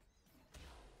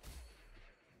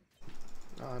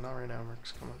 Oh, not right now,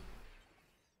 Mercs. Come on.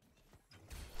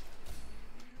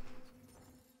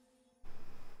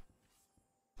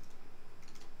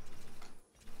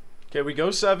 Okay, we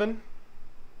go 7.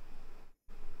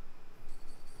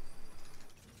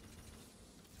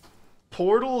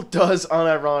 Portal does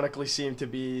unironically seem to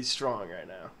be strong right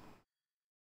now.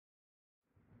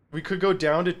 We could go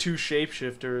down to 2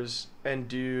 Shapeshifters and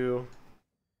do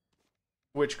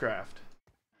Witchcraft.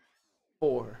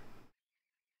 4.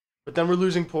 But then we're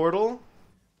losing Portal.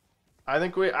 I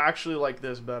think we actually like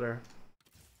this better.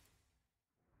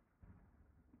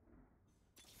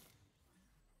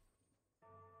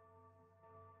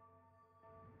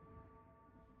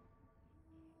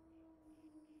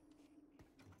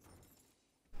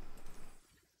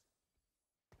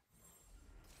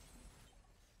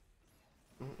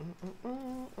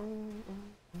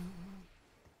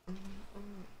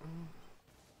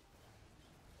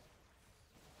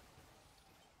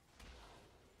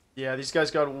 Yeah, these guys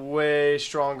got way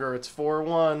stronger. It's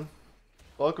 4-1.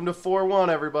 Welcome to 4-1,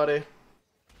 everybody.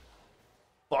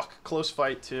 Fuck, close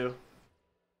fight, too.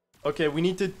 Okay, we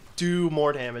need to do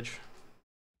more damage.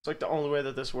 It's like the only way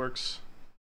that this works.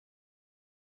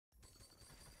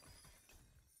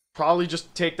 Probably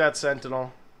just take that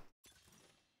Sentinel.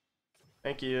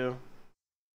 Thank you.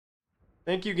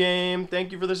 Thank you, game.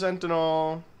 Thank you for the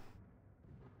Sentinel.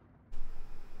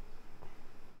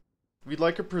 We'd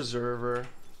like a Preserver.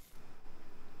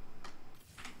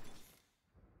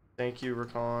 Thank you,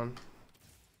 Rakan.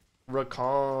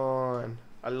 Rakan.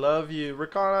 I love you.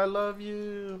 Rakan, I love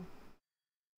you.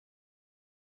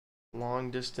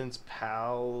 Long distance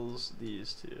pals,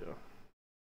 these two.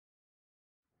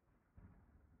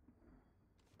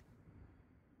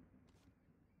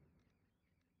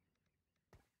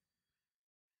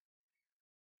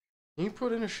 Can you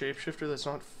put in a shapeshifter that's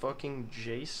not fucking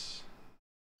Jace?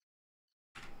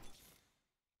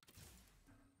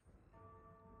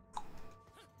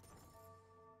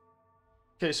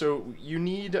 Okay, so you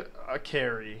need a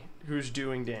carry who's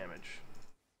doing damage.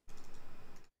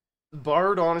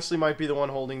 Bard honestly might be the one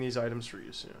holding these items for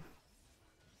you soon.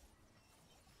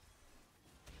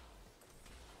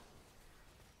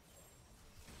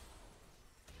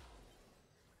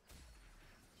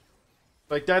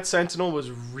 Like, that Sentinel was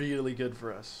really good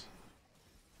for us.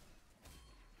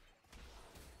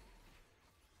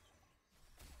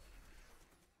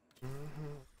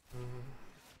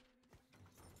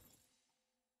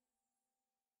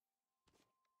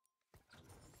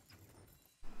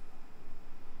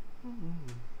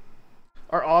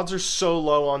 Our odds are so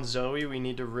low on Zoe, we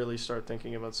need to really start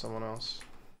thinking about someone else.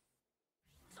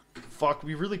 Fuck,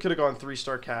 we really could have gone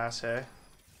 3-star Cass, hey?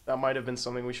 That might have been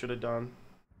something we should have done.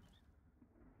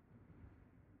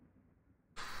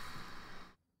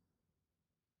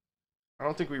 I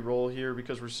don't think we roll here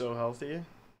because we're so healthy,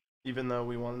 even though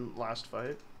we won last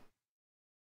fight.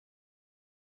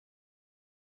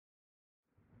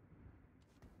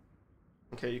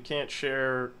 Okay, you can't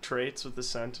share traits with the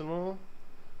Sentinel,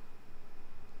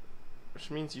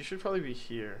 which means you should probably be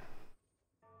here.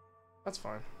 That's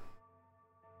fine.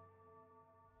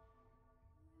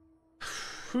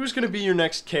 Who's gonna be your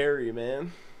next carry,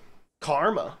 man?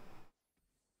 Karma.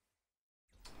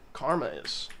 Karma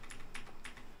is.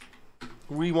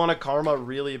 We want a Karma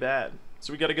really bad.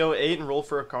 So we gotta go 8 and roll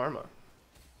for a Karma.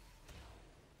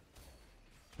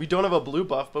 We don't have a blue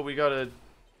buff, but we got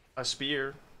a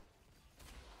spear.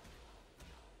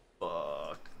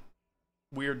 Fuck.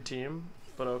 Weird team,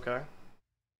 but okay.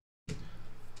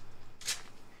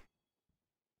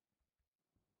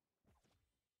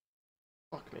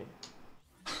 Fuck me.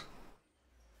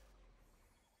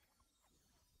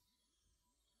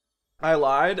 I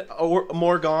lied.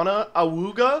 Morgana,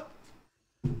 Awuga.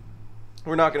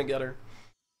 We're not gonna get her.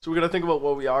 So we gotta think about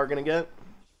what we are gonna get.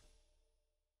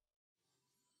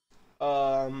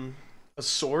 A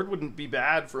sword wouldn't be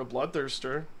bad for a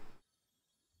bloodthirster.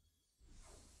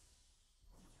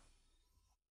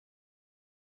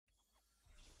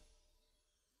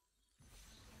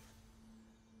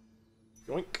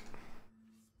 Yoink.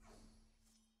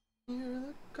 You're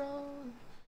the god.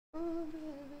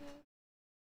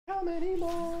 How many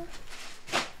more?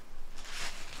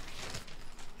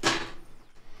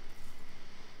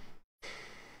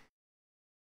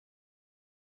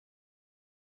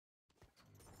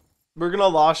 We're gonna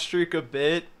lost streak a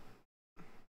bit,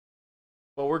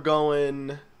 but we're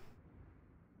going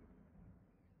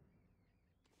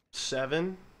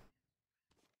 7.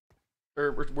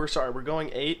 Or we're sorry, we're going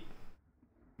 8.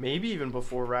 Maybe even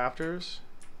before Raptors.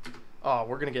 Oh,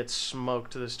 we're gonna get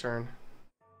smoked this turn.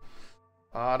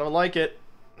 I don't like it,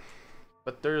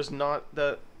 but there's not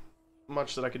that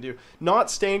much that I could do. Not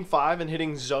staying 5 and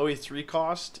hitting Zoe 3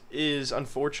 cost is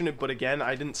unfortunate, but again,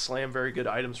 I didn't slam very good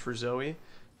items for Zoe,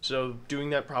 so doing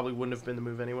that probably wouldn't have been the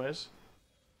move anyways.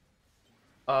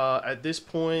 At this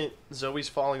point, Zoe's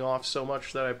falling off so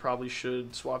much that I probably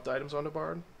should swap the items onto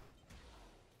Bard.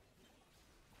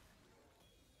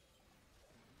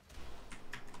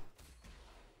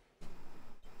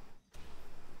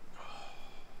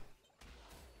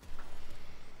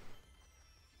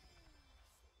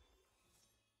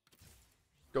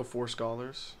 Go 4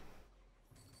 scholars.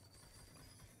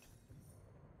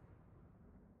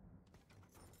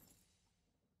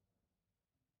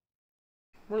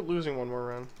 We're losing one more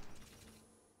round.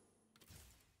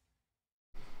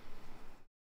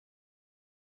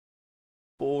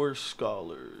 Four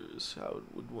scholars. How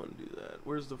would one do that?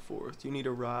 Where's the 4th? You need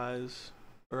a rise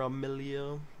or a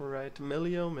Milio, right?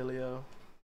 Milio.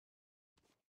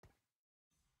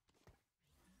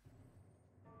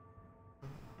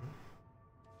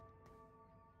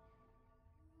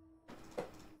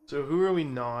 So who are we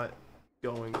not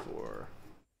going for?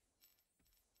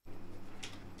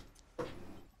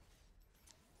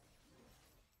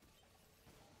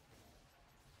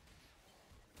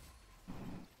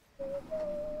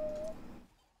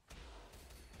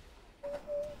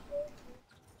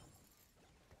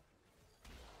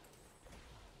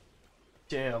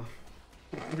 Damn.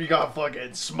 We got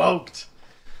fucking smoked.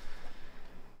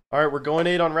 Alright, we're going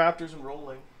 8 on Raptors and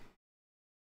rolling.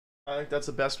 I think that's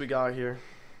the best we got here.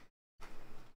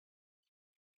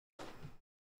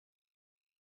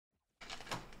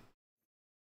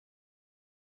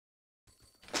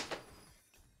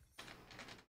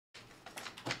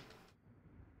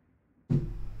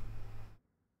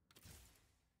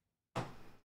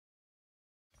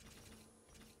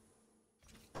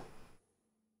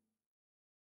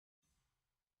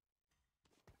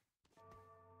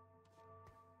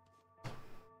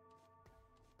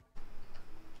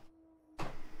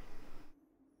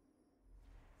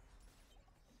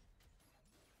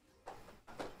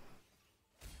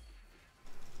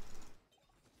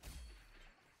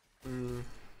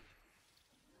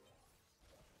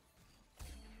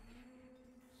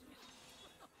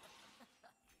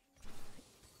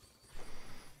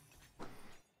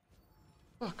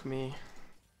 Fuck me.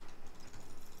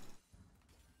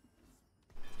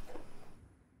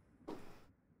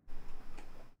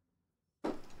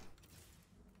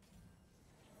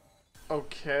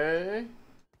 Okay.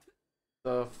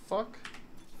 The fuck?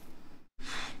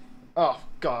 Oh,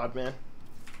 God, man.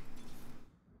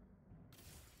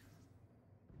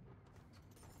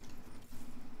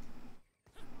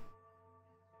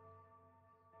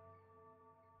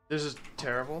 This is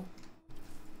terrible.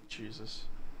 Jesus.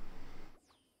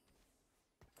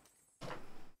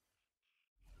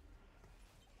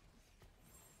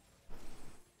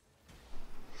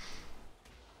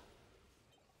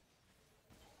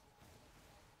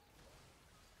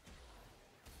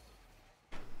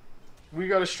 We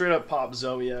gotta straight up pop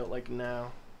Zoe out, like,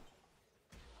 now.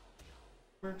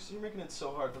 Mercs, you're making it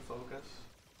so hard to focus.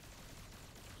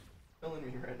 Killing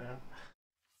me right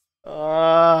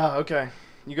now. Okay.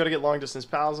 You gotta get long distance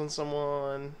pals on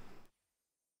someone.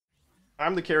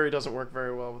 I'm the carry, doesn't work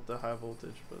very well with the high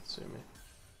voltage, but sue me.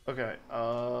 Okay,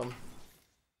 I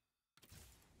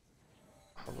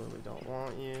really don't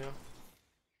want you.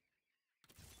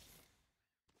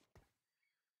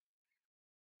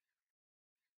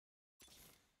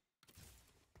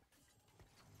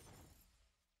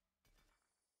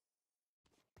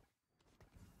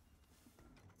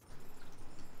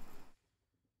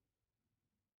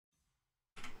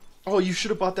 Oh, you should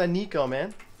have bought that Nico,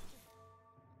 man.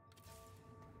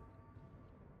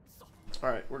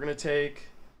 Alright, we're gonna take...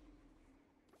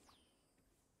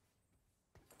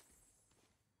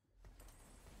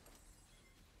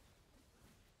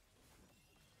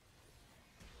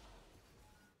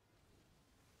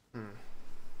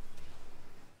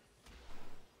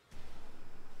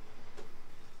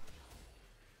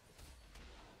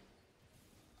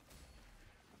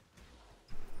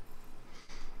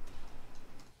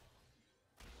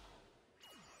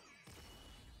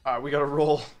 Alright, we gotta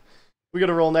roll. We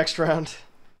gotta roll next round.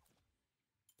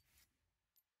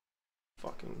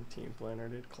 Fucking team planner,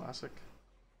 dude. Classic.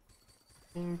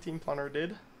 Team planner,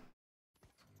 did.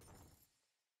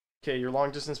 Okay, your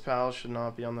long distance pals should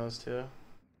not be on those two.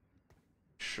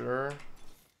 Sure.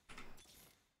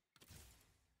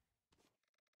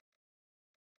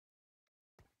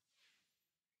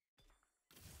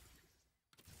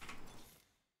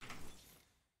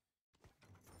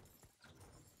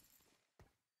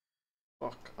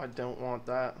 Fuck, I don't want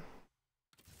that.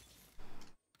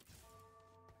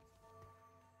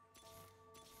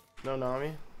 No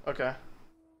Nami? Okay.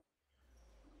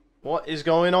 What is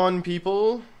going on,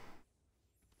 people?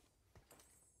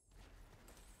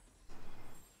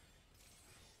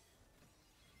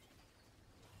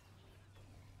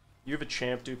 You have a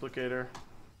champ duplicator.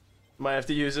 Might have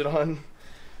to use it on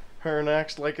her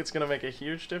next, like it's gonna make a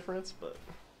huge difference, but...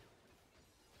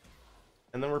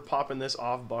 And then we're popping this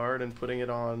off Bard and putting it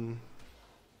on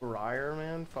Briar,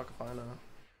 man? Fuck if I know.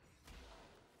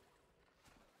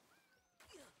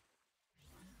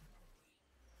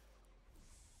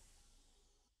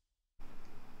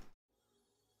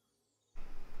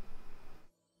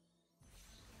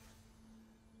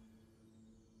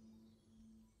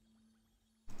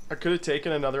 I could have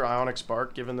taken another Ionic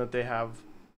Spark, given that they have,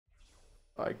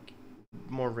 like,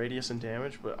 more radius and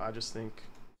damage, but I just think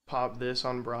pop this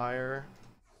on Briar.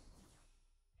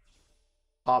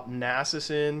 Pop Nasus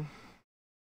in.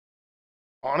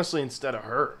 Honestly, instead of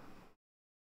her.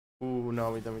 Ooh,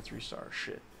 no, then we 3-star.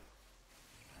 Shit.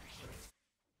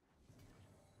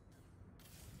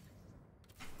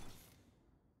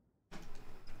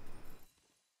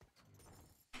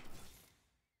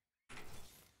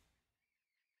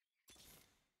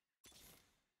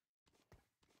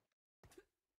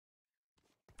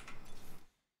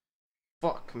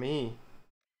 Fuck me.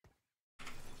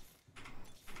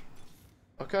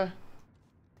 Okay.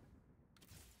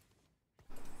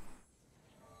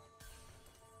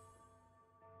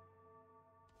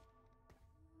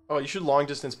 Oh, you should long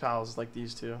distance pals like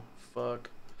these two. Fuck.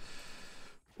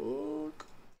 Fuck.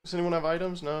 Does anyone have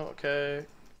items? No? Okay.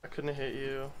 I couldn't hit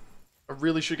you. I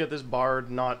really should get this Bard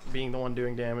not being the one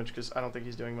doing damage, because I don't think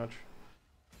he's doing much.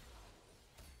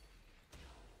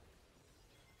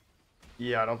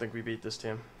 Yeah, I don't think we beat this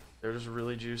team. They're just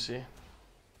really juicy.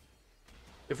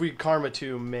 If we Karma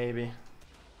 2, maybe.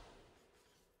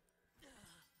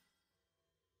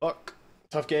 Fuck.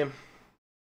 Tough game.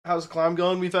 How's the climb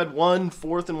going? We've had 1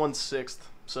 4th and 1 6th,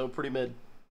 so pretty mid.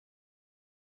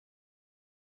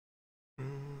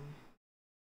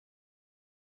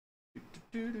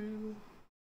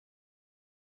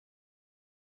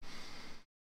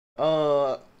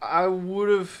 I would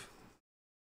have...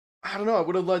 I don't know, I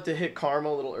would have liked to hit Karma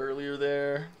a little earlier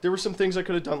there. There were some things I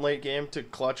could have done late game to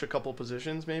clutch a couple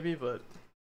positions, maybe, but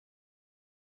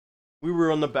We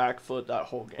were on the back foot that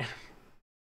whole game.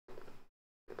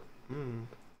 Hmm.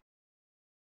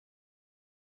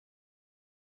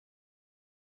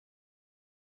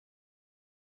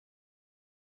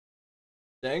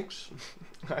 Thanks,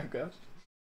 I guess.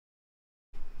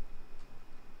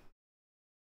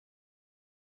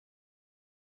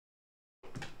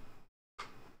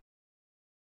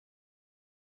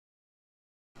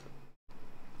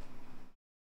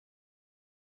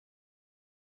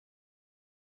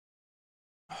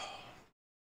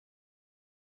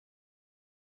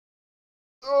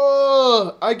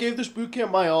 Oh, I gave this boot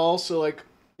camp my all, so like,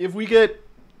 if we get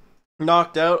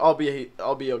knocked out, I'll be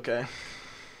okay.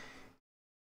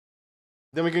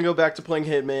 Then we can go back to playing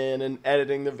Hitman and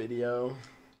editing the video.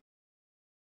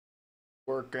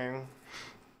 Working.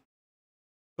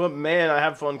 But man, I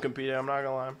have fun competing, I'm not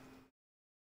gonna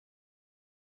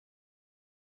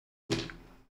lie.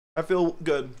 I feel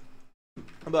good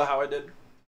about how I did.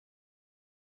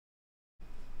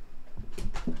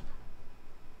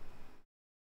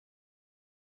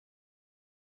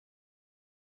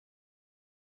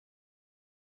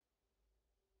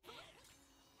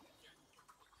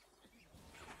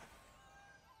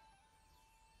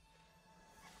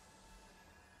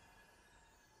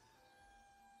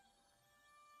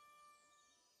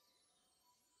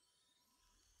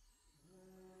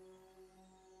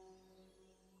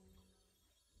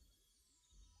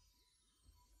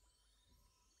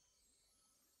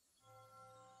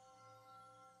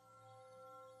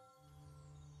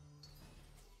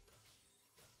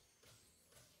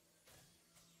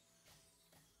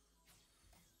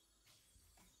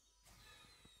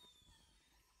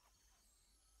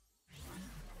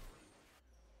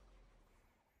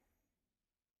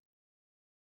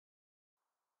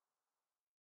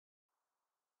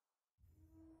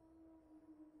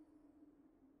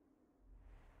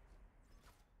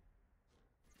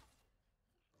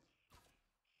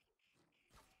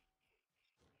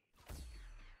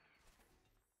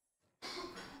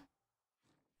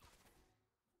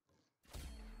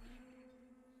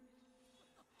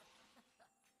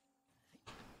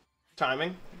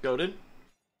 Timing, goated.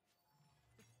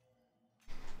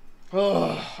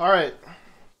 Oh, alright.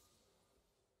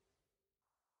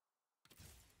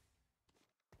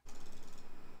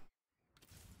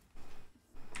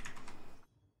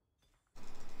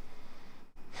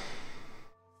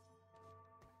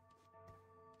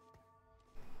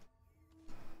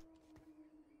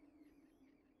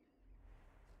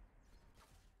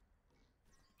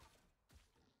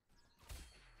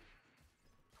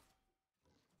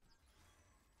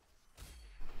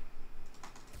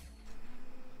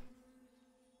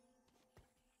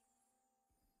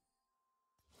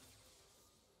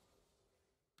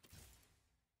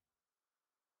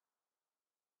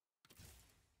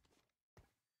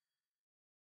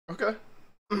 Okay.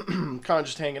 Kind of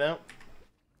just hanging out.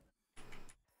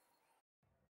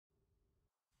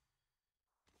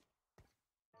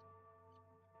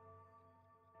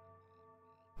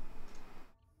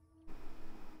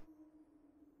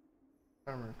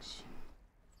 That works.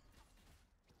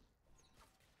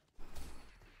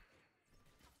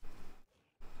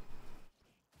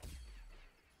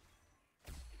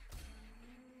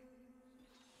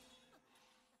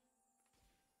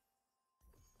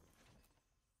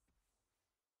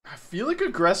 I feel like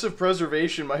aggressive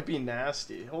preservation might be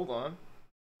nasty. Hold on.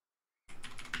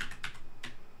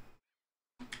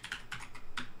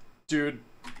 Dude,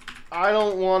 I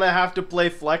don't want to have to play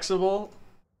flexible,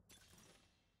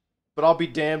 but I'll be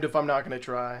damned if I'm not going to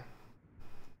try.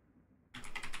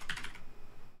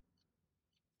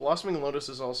 Blossoming Lotus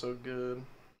is also good.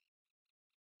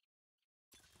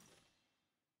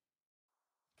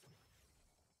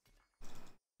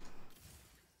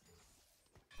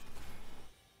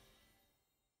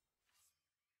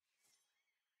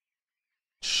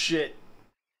 Shit.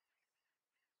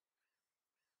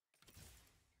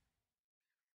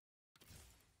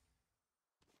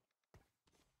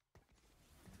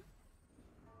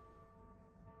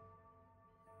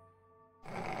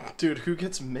 Dude, who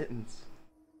gets mittens?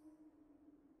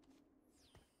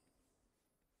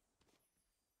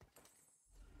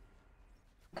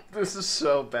 This is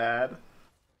so bad.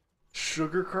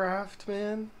 Sugarcraft,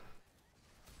 man?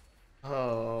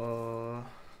 Oh.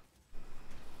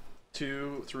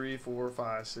 2, 3, 4,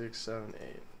 5, 6, 7,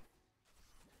 8.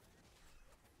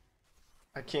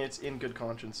 I can't in good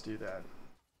conscience do that.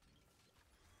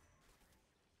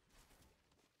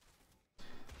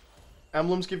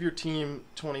 Emblems give your team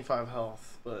 25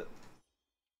 health, but...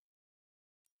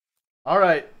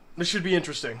 Alright, this should be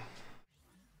interesting.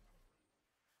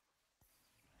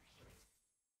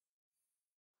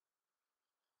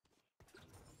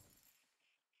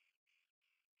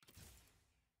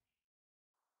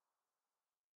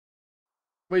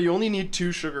 Wait, you only need 2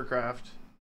 sugarcraft.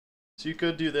 So you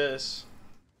could do this.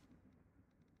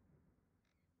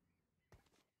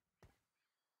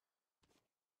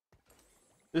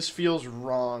 This feels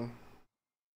wrong.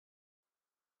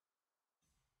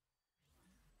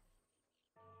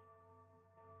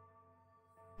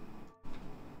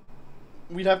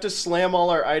 We'd have to slam all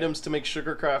our items to make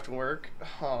sugarcraft work.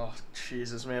 Oh,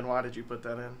 Jesus, man. Why did you put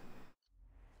that in?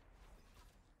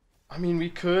 I mean, we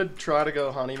could try to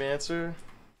go Honeymancer.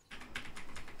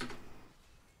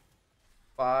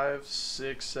 5,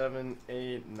 6, 7,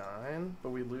 8, 9. But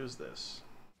we lose this.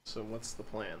 So what's the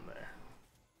plan there?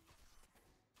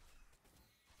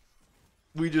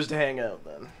 We just hang out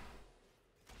then.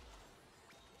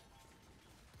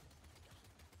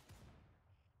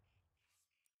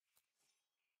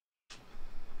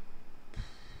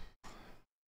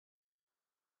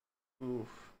 Oof.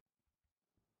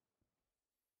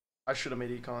 I should have made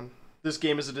econ. This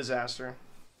game is a disaster.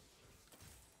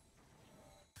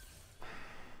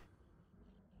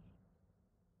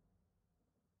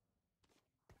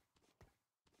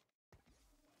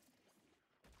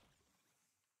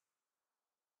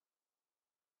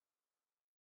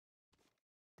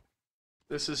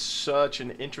 This is such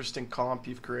an interesting comp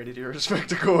you've created here,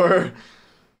 Spectacore.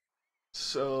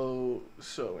 So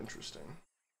interesting.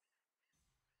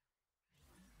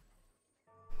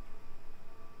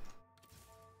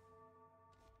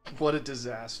 What a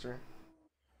disaster.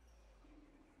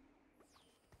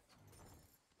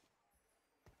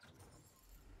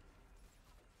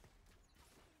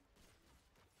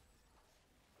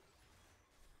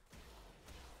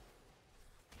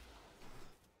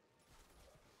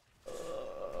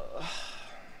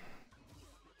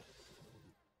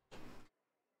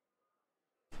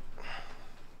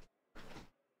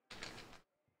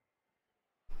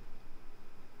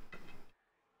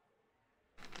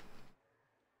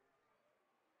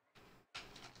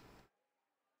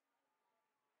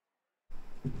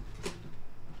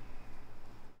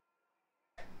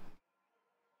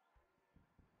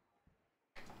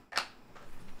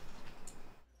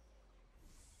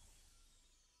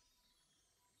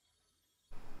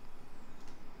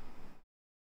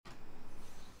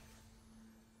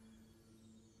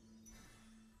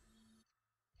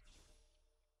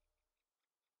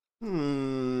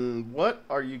 What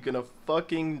are you gonna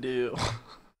fucking do?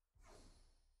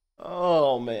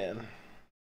 Oh, man.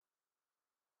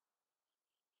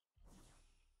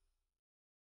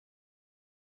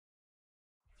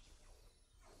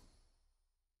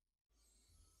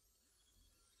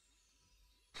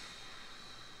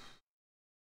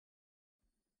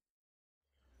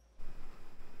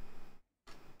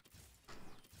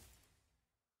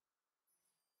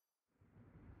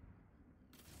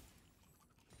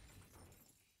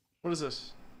 What is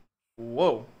this?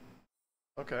 Whoa.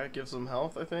 Okay, gives them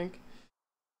health, I think.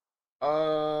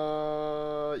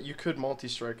 You could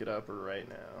multi-strike it up right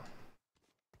now.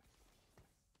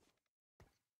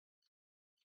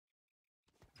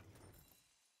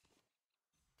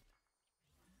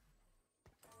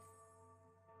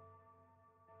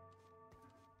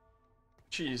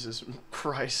 Jesus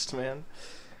Christ, man.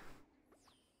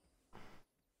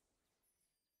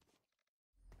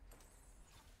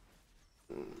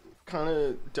 Kind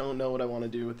of don't know what I want to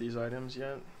do with these items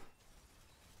yet.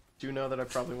 Do know that I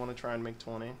probably want to try and make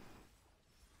 20.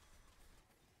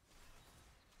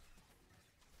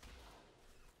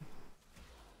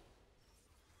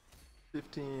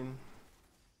 $15.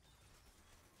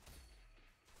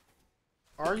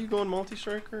 Are you going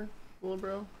multi-striker, little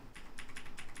bro?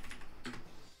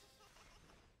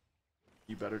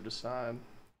 You better decide.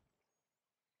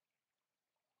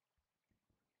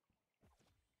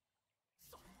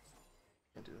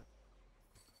 Can't do it.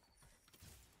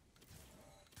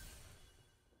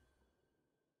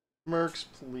 Mercs,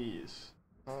 please.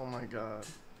 Oh my god.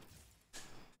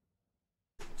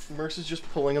 Mercs is just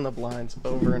pulling on the blinds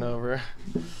over and over.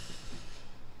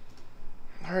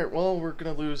 Alright, well, we're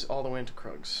gonna lose all the way into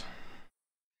Krugs.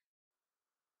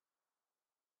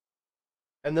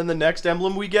 And then the next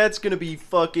emblem we get's gonna be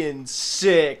fucking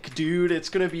sick, dude. It's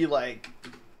gonna be like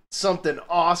something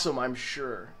awesome, I'm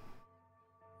sure.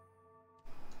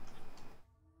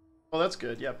 Oh, that's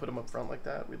good. Yeah, put him up front like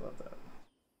that. We love that.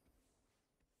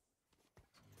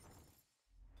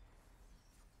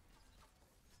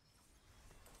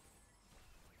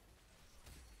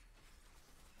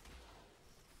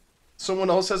 Someone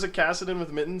else has a Cassidon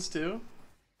with mittens too?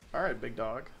 Alright, big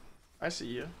dog. I see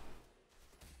you.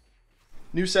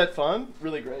 New set fun?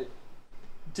 Really great.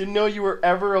 Didn't know you were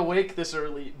ever awake this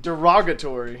early.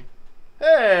 Derogatory.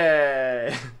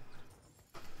 Hey!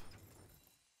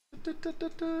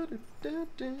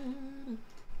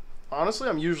 Honestly,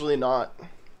 I'm usually not.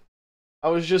 I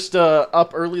was just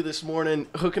up early this morning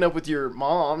hooking up with your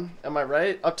mom. Am I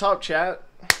right? Up top chat.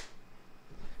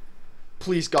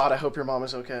 Please God, I hope your mom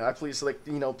is okay. I please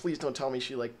please don't tell me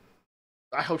she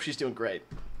I hope she's doing great.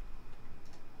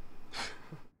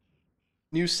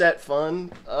 New set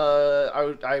fun.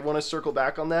 I want to circle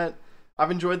back on that.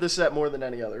 I've enjoyed this set more than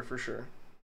any other for sure.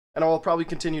 And I will probably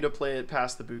continue to play it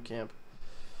past the boot camp.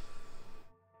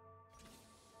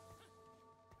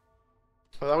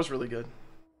 Oh, that was really good.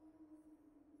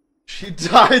 She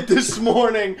died this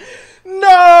morning.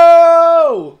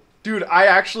 No! Dude, I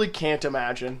actually can't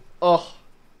imagine. Ugh.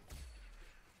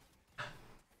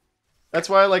 That's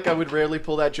why I would rarely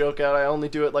pull that joke out. I only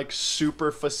do it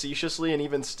super facetiously, and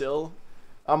even still,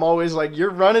 I'm always like,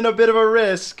 you're running a bit of a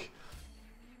risk.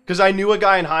 Because I knew a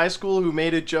guy in high school who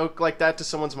made a joke like that to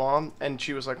someone's mom, and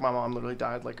she was like, my mom literally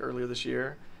died earlier this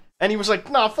year. And he was like,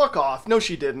 nah, fuck off. No,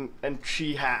 she didn't. And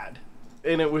she had.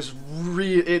 And it was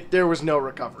there was no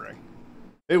recovering.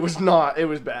 It was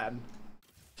bad.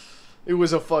 It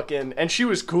was a fucking, and she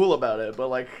was cool about it,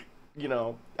 but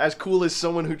as cool as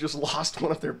someone who just lost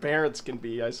one of their parents can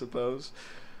be, I suppose.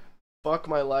 Fuck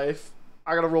my life.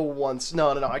 I gotta roll once. No,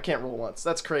 I can't roll once.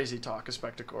 That's crazy talk, a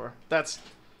Spectacor. That's...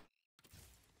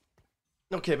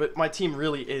 Okay, but my team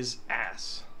really is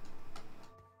ass.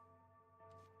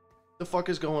 The fuck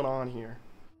is going on here?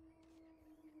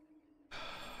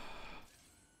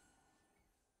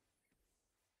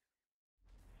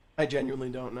 I genuinely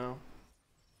don't know.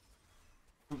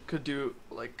 We could do,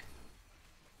 oh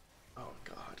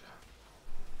god.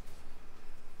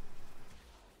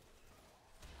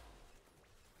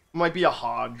 Might be a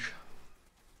Hodge.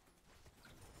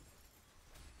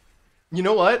 You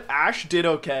know what? Ash did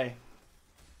okay.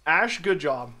 Ash, good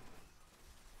job.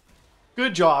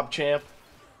 Good job, champ.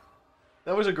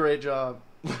 That was a great job.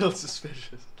 A little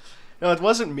suspicious. No, it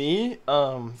wasn't me.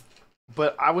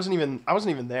 But I wasn't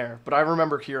even there. But I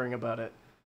remember hearing about it.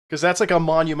 Because that's a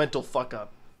monumental fuck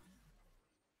up.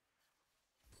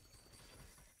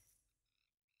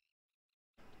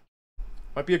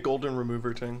 Might be a golden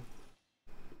remover thing.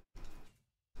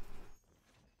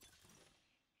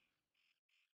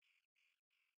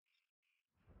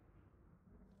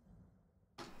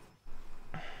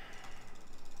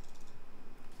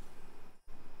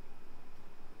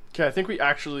 Okay, I think we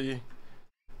actually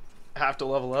have to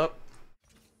level up.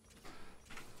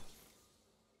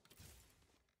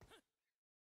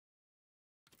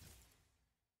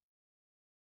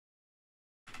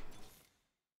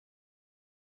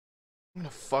 I'm gonna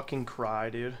fucking cry,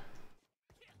 dude.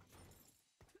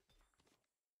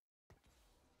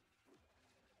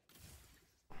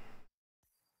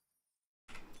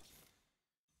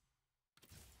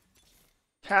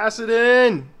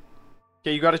 Cassidon!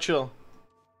 Okay, you gotta chill.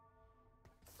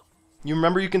 You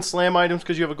remember you can slam items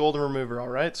because you have a golden remover,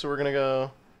 alright? So we're gonna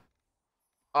go...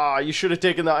 Ah, you should have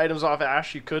taken the items off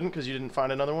Ash. You couldn't because you didn't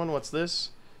find another one. What's this?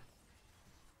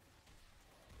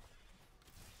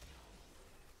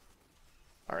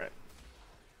 Alright.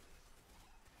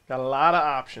 Got a lot of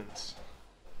options.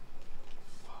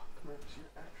 Fuck, Mercs, you're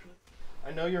actually...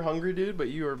 I know you're hungry, dude, but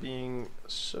you are being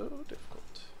so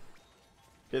difficult.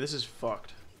 Okay, this is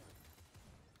fucked.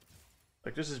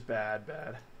 This is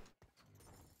bad.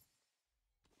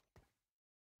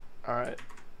 Alright.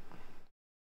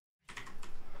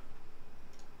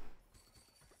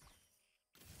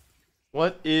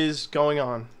 What is going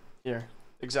on here?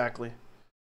 Exactly.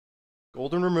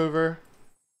 Golden remover.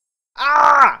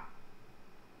 Ah!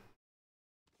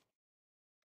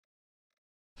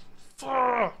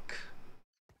 Fuck!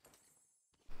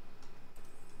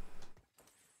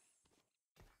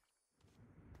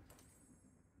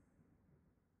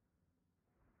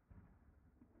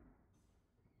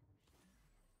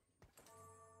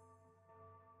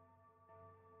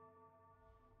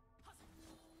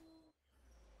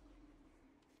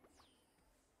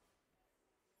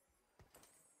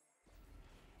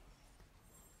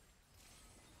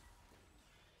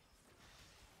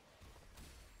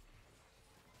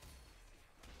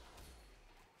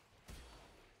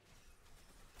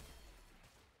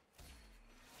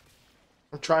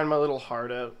 I'm trying my little heart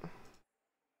out.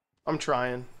 I'm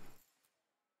trying.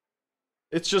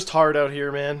 It's just hard out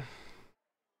here, man.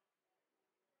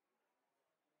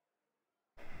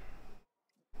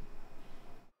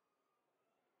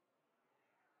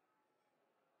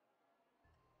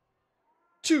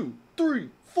 Two, three,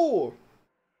 four.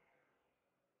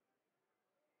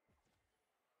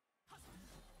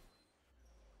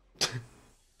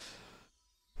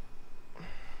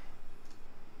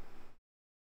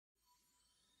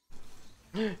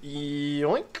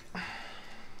 Yoink.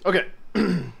 Okay.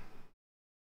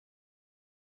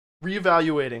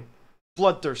 Reevaluating.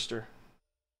 Bloodthirster.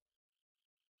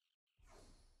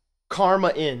 Karma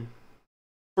in.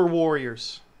 For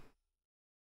warriors.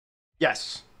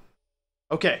 Yes.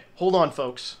 Okay, hold on,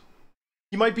 folks.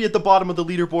 He might be at the bottom of the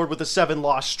leaderboard with a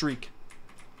 7-loss streak.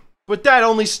 But that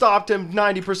only stopped him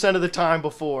 90% of the time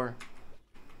before.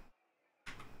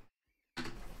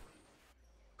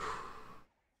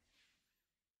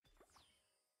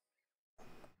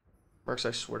 Mercs,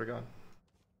 I swear to God.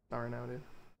 Not right now, dude.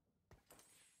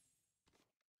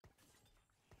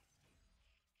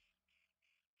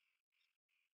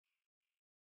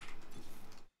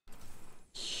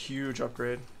 Huge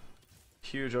upgrade.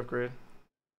 Huge upgrade.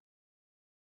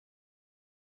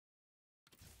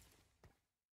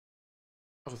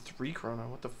 Oh, 3 chrono.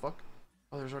 What the fuck?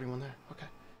 Oh, there's already one there. Okay.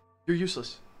 You're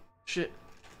useless. Shit.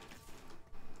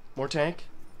 More tank.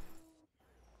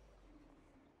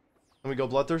 Let me go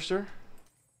Bloodthirster.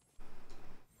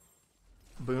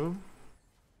 Boom.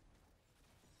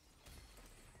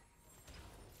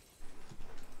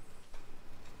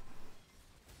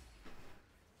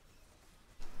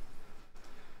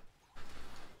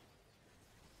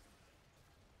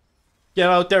 Get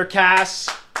out there, Cass.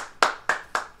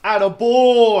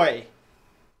 Attaboy.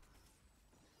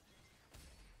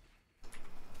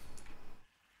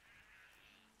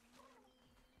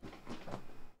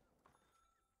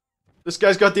 This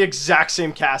guy's got the exact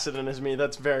same Cassidon as me.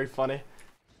 That's very funny.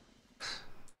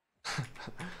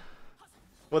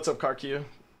 What's up, Karq?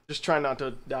 Just try not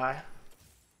to die.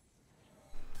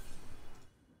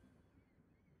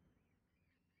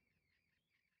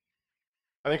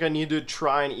 I think I need to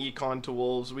try and econ to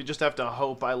wolves. We just have to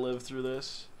hope I live through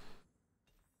this.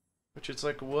 Which it's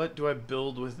like, what do I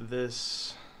build with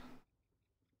this?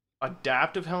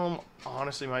 Adaptive Helm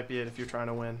honestly might be it if you're trying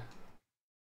to win.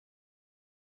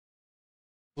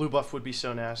 Blue buff would be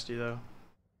so nasty though.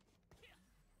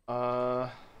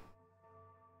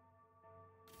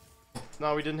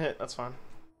 No, we didn't hit. That's fine.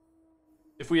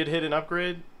 If we had hit an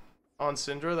upgrade on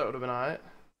Syndra, that would have been alright.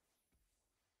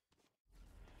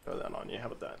 Throw that on you. How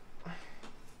about that?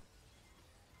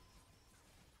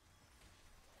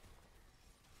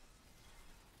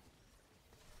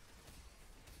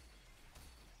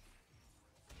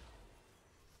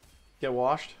 Get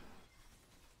washed.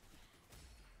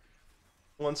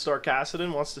 1-star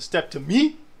Cassidon wants to step to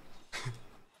me.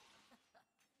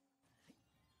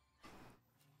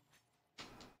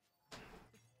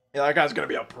 Yeah, that guy's gonna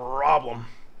be a problem.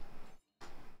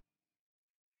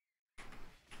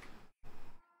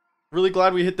 Really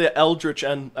glad we hit the Eldritch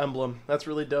emblem. That's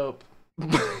really dope.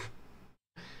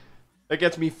 That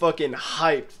gets me fucking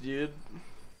hyped, dude.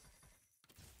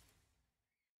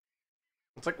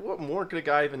 It's like, what more could a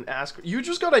guy even ask? You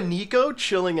just got a Nico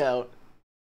chilling out.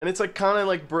 And it's like, kind of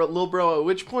like, bro, little bro, at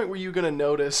which point were you gonna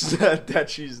notice that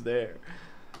she's there?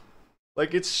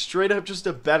 Like, it's straight up just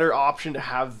a better option to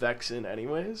have Vex in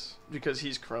anyways, because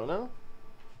he's Chrono.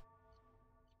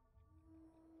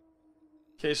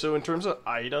 Okay, so in terms of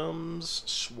items,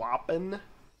 swapping,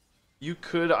 you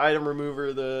could item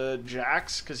remover the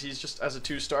Jax, because he's just, as a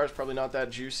 2-star, is probably not that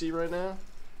juicy right now.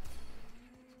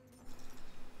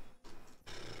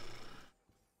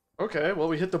 Okay, well,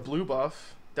 we hit the blue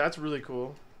buff. That's really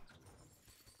cool.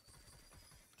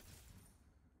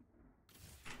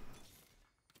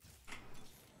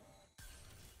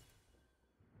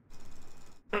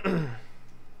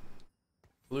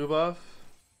 Blue buff.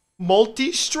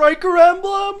 Multi-striker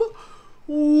emblem?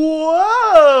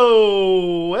 Whoa!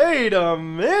 Wait a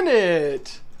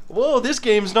minute! Whoa, this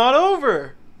game's not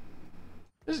over!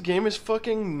 This game is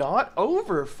fucking not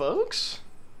over, folks!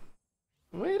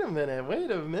 Wait a minute, wait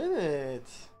a minute.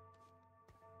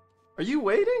 Are you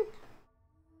waiting?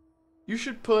 You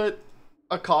should put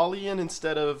a Kali in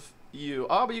instead of you.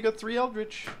 Ah, but you got 3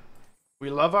 Eldritch. We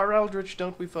love our Eldritch,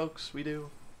 don't we, folks? We do.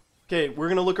 Okay, we're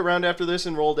gonna look around after this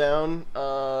and roll down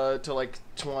to like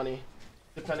 20,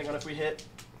 depending on if we hit.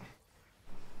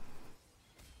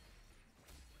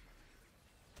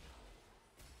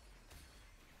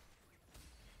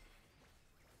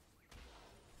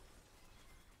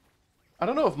 I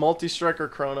don't know if multi-striker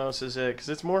Kronos is it, because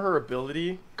it's more her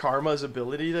ability, Karma's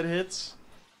ability that hits.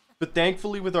 But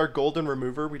thankfully with our golden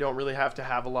remover, we don't really have to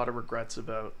have a lot of regrets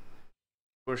about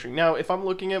pushing. Now, if I'm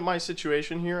looking at my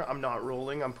situation here, I'm not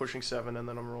rolling. I'm pushing 7 and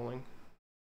then I'm rolling.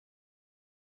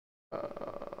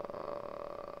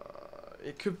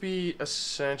 It could be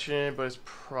Ascension, but it's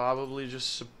probably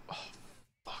just... Oh,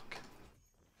 fuck.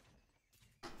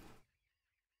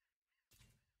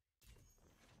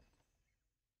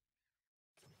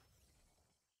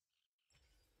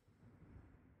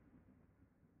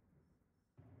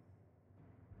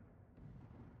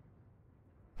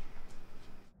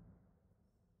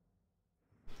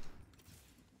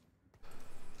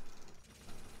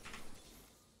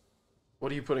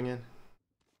 What are you putting in?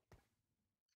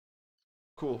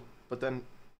 Cool. But then,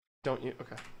 don't you?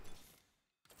 Okay.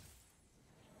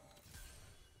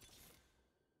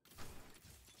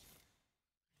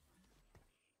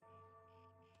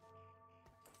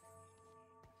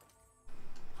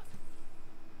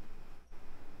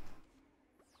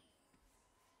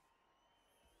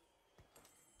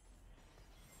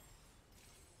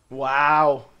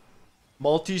 Wow.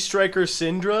 Multi-striker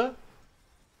Syndra?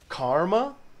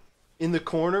 Karma? In the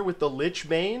corner with the Lich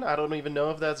Bane? I don't even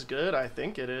know if that's good. I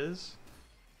think it is.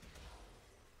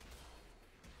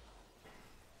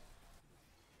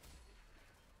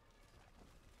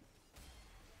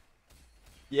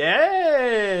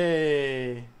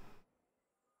 Yay!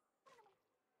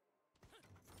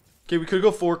 Okay, we could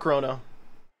go 4 Chrono.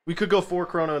 We could go 4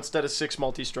 Chrono instead of 6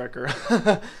 multi-striker.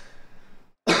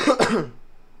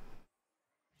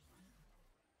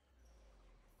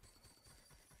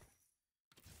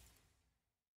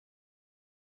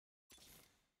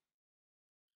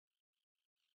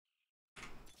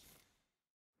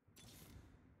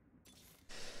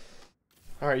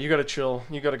 Alright, you gotta chill.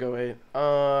 You gotta go 8.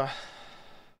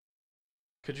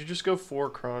 Could you just go 4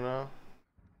 Chrono?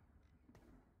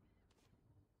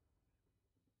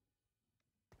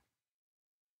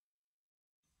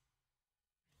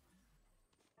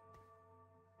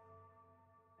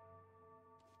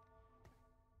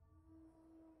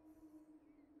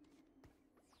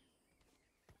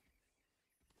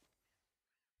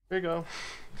 There you go.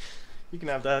 You can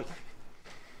have that.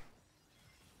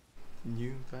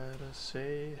 You better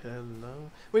say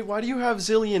hello. Wait, why do you have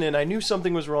Zillion in? I knew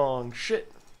something was wrong.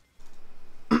 Shit.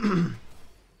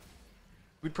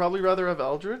 We'd probably rather have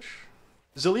Eldritch.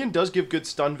 Zillion does give good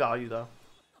stun value, though.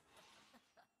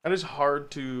 That is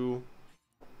hard to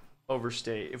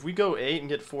overstate. If we go 8 and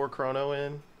get 4 Chrono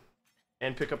in,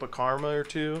 and pick up a Karma or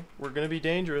 2, we're gonna be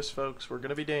dangerous, folks. We're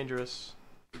gonna be dangerous.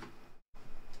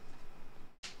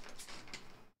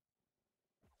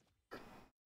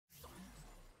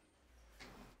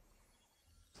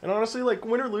 And honestly, like,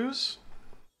 win or lose,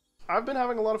 I've been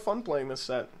having a lot of fun playing this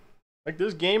set. Like,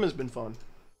 this game has been fun.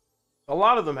 A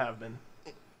lot of them have been.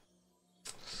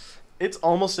 It's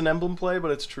almost an emblem play,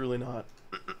 but it's truly not.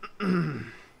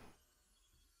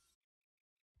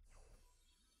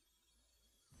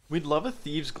 We'd love a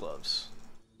Thieves' Gloves.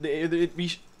 It'd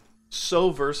be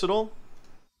so versatile.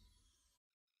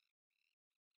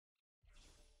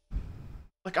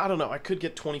 Like, I don't know, I could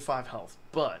get 25 health,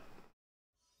 but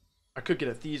I could get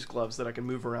a Thieves' Gloves that I can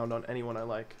move around on anyone I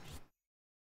like.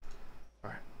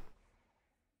 Alright.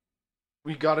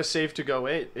 We gotta save to go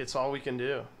 8. It's all we can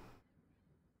do.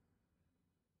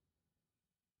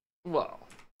 Well.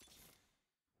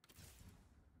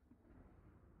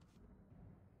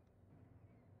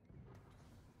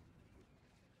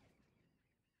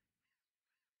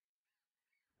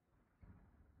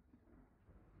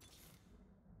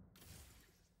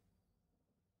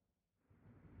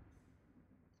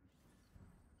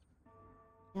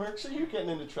 Mercs, are you getting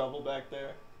into trouble back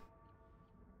there?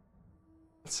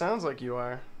 It sounds like you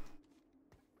are.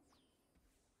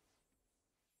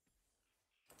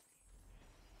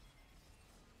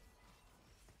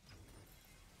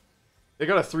 They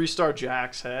got a 3-star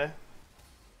Jax, hey?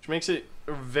 Which makes it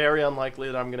very unlikely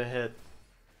that I'm gonna hit.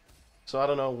 So I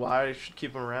don't know why I should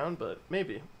keep them around, but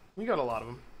maybe. We got a lot of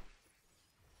them.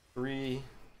 3.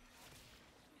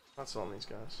 Not selling these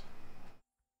guys.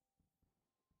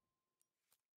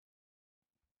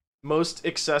 Most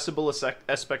accessible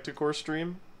Espectacore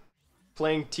stream.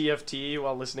 Playing TFT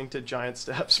while listening to Giant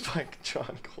Steps by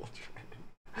John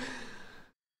Coltrane.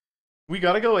 We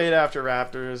gotta go 8 after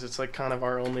Raptors. It's like kind of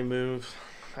our only move,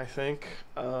 I think.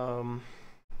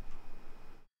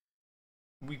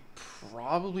 We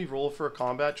probably roll for a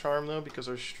combat charm though, because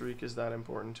our streak is that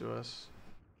important to us.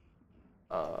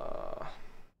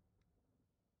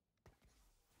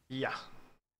 Yeah.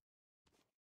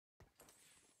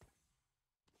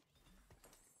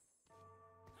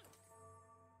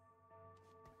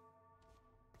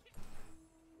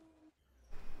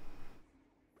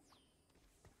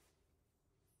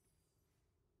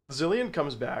 Zillion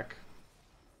comes back.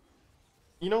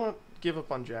 You know what? Give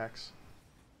up on Jax.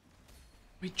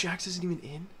 Wait, Jax isn't even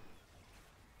in?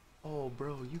 Oh,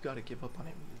 bro, you gotta give up on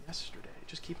him yesterday.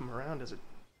 Just keep him around as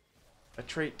a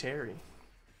trait Terry.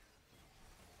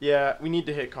 Yeah, we need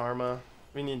to hit Karma.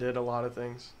 We need to hit a lot of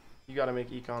things. You gotta make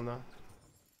Econ, though.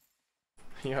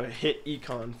 You gotta hit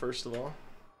Econ, first of all.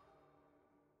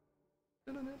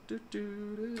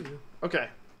 Okay,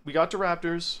 we got to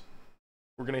Raptors.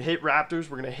 We're gonna hit Raptors,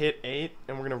 we're gonna hit 8,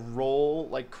 and we're gonna roll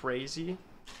like crazy.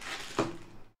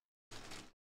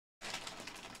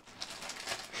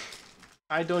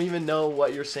 I don't even know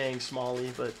what you're saying,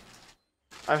 Smalley, but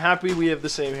I'm happy we have the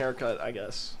same haircut, I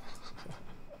guess.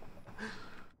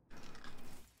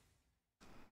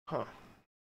 Huh.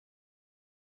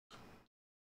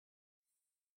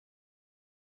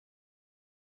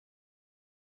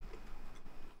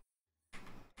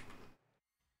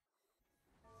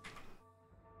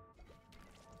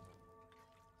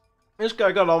 This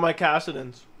guy got all my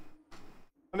Cassidans.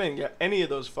 I didn't get any of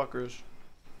those fuckers.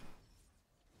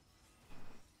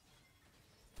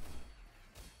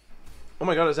 Oh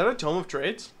my god, is that a Tome of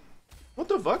Trades? What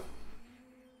the fuck?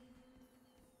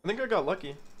 I think I got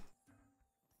lucky.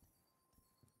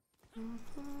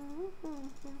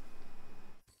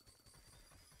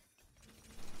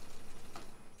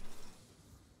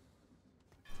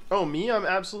 Oh, me? I'm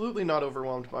absolutely not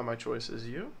overwhelmed by my choices.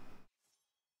 You?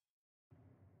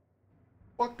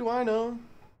 Fuck do I know?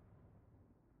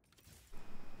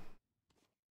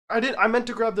 I meant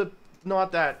to grab the...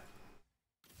 Not that.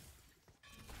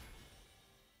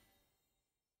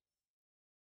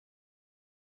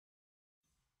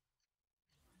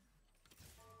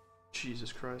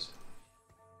 Jesus Christ.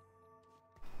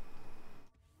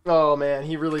 Oh man,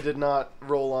 he really did not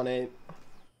roll on 8.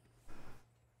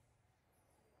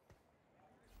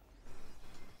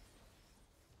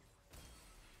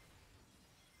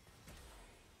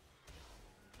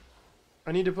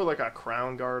 I need to put like a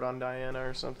Crown Guard on Diana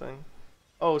or something.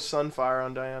 Oh, Sunfire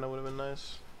on Diana would have been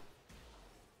nice.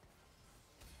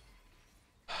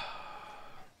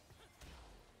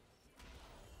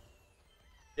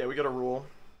 Yeah, we got a rule.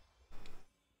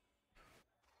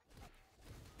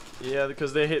 Yeah,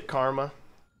 because they hit Karma.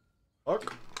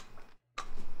 Fuck.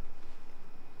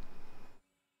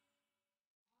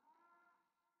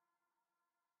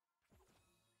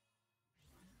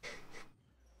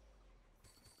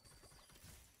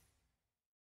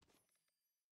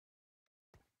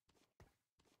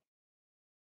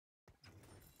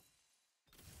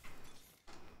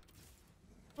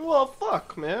 Well,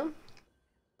 fuck, man.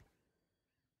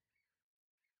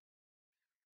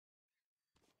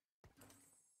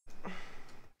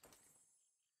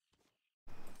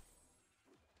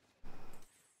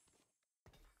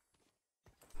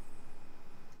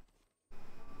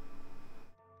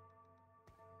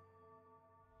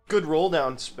 Good roll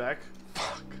down, Spec.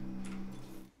 Fuck.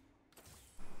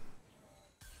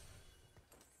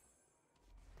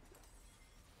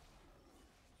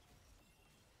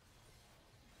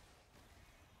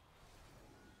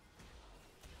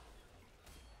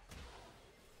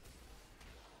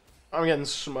 I'm getting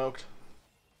smoked.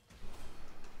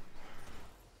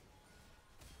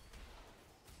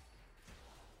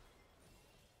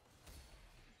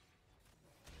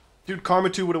 Dude, Karma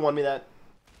 2 would have won me that.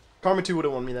 Karma 2 would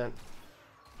have won me that.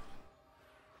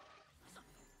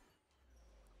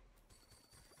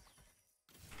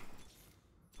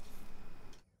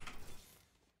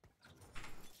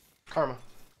 Karma.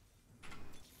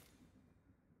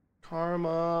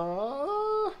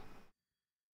 Karma.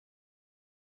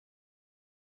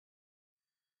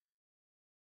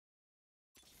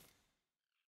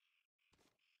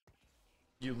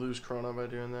 You lose Chrono by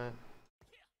doing that.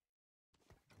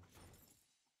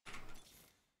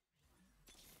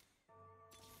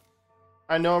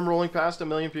 I know I'm rolling past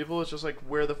 1,000,000 people. It's just like,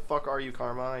 where the fuck are you,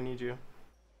 Karma? I need you.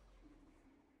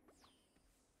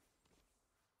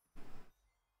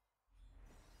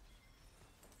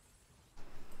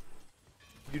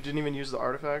 You didn't even use the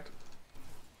artifact?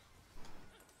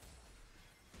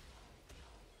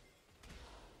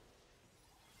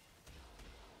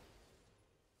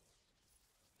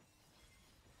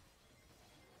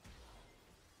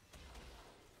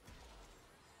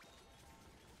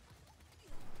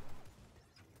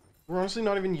 We're honestly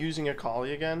not even using a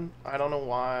Kali again. I don't know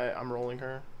why I'm rolling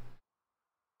her.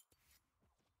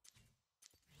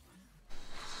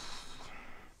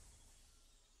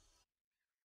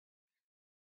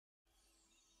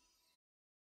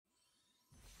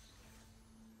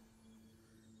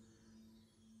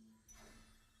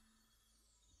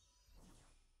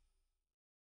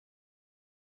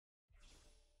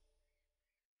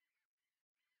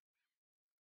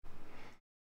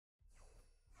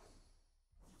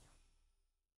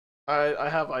 I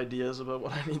have ideas about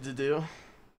what I need to do.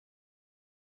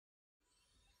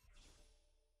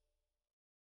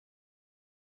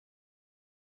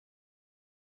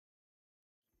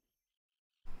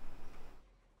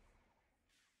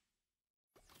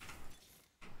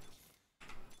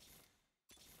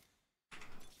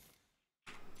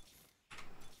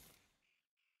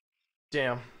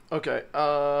 Damn. Okay,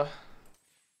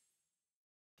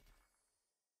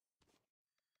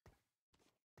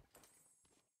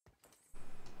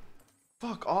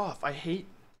 Fuck off. I hate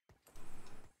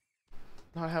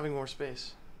not having more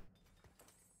space.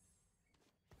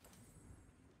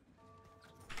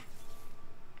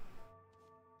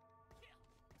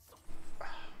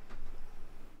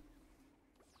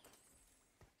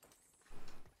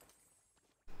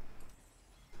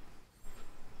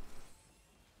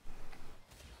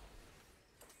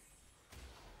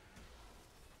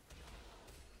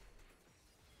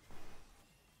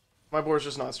 My board's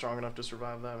just not strong enough to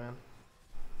survive that, man.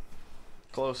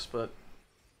 Close, but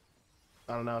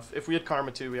not enough. If we had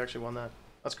Karma too, we actually won that.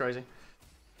 That's crazy.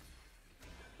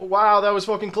 Wow, that was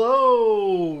fucking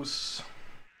close.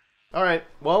 Alright,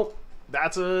 well,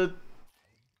 that's a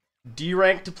D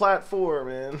rank to plat 4,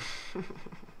 man.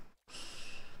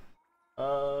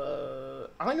 I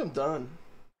think I'm done.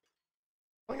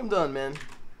 I think I'm done, man.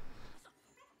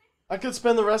 I could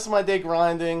spend the rest of my day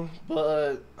grinding,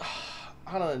 but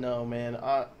I don't know, man.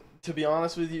 To be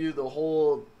honest with you, the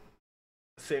whole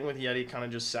thing with Yeti kind of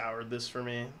just soured this for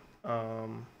me.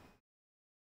 And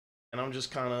I'm just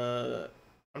kind of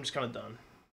done.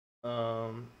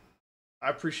 I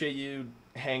appreciate you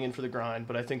hanging for the grind,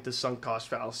 but I think the sunk cost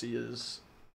fallacy is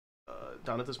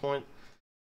done at this point.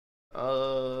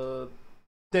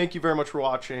 Thank you very much for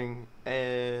watching,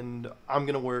 and I'm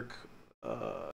gonna work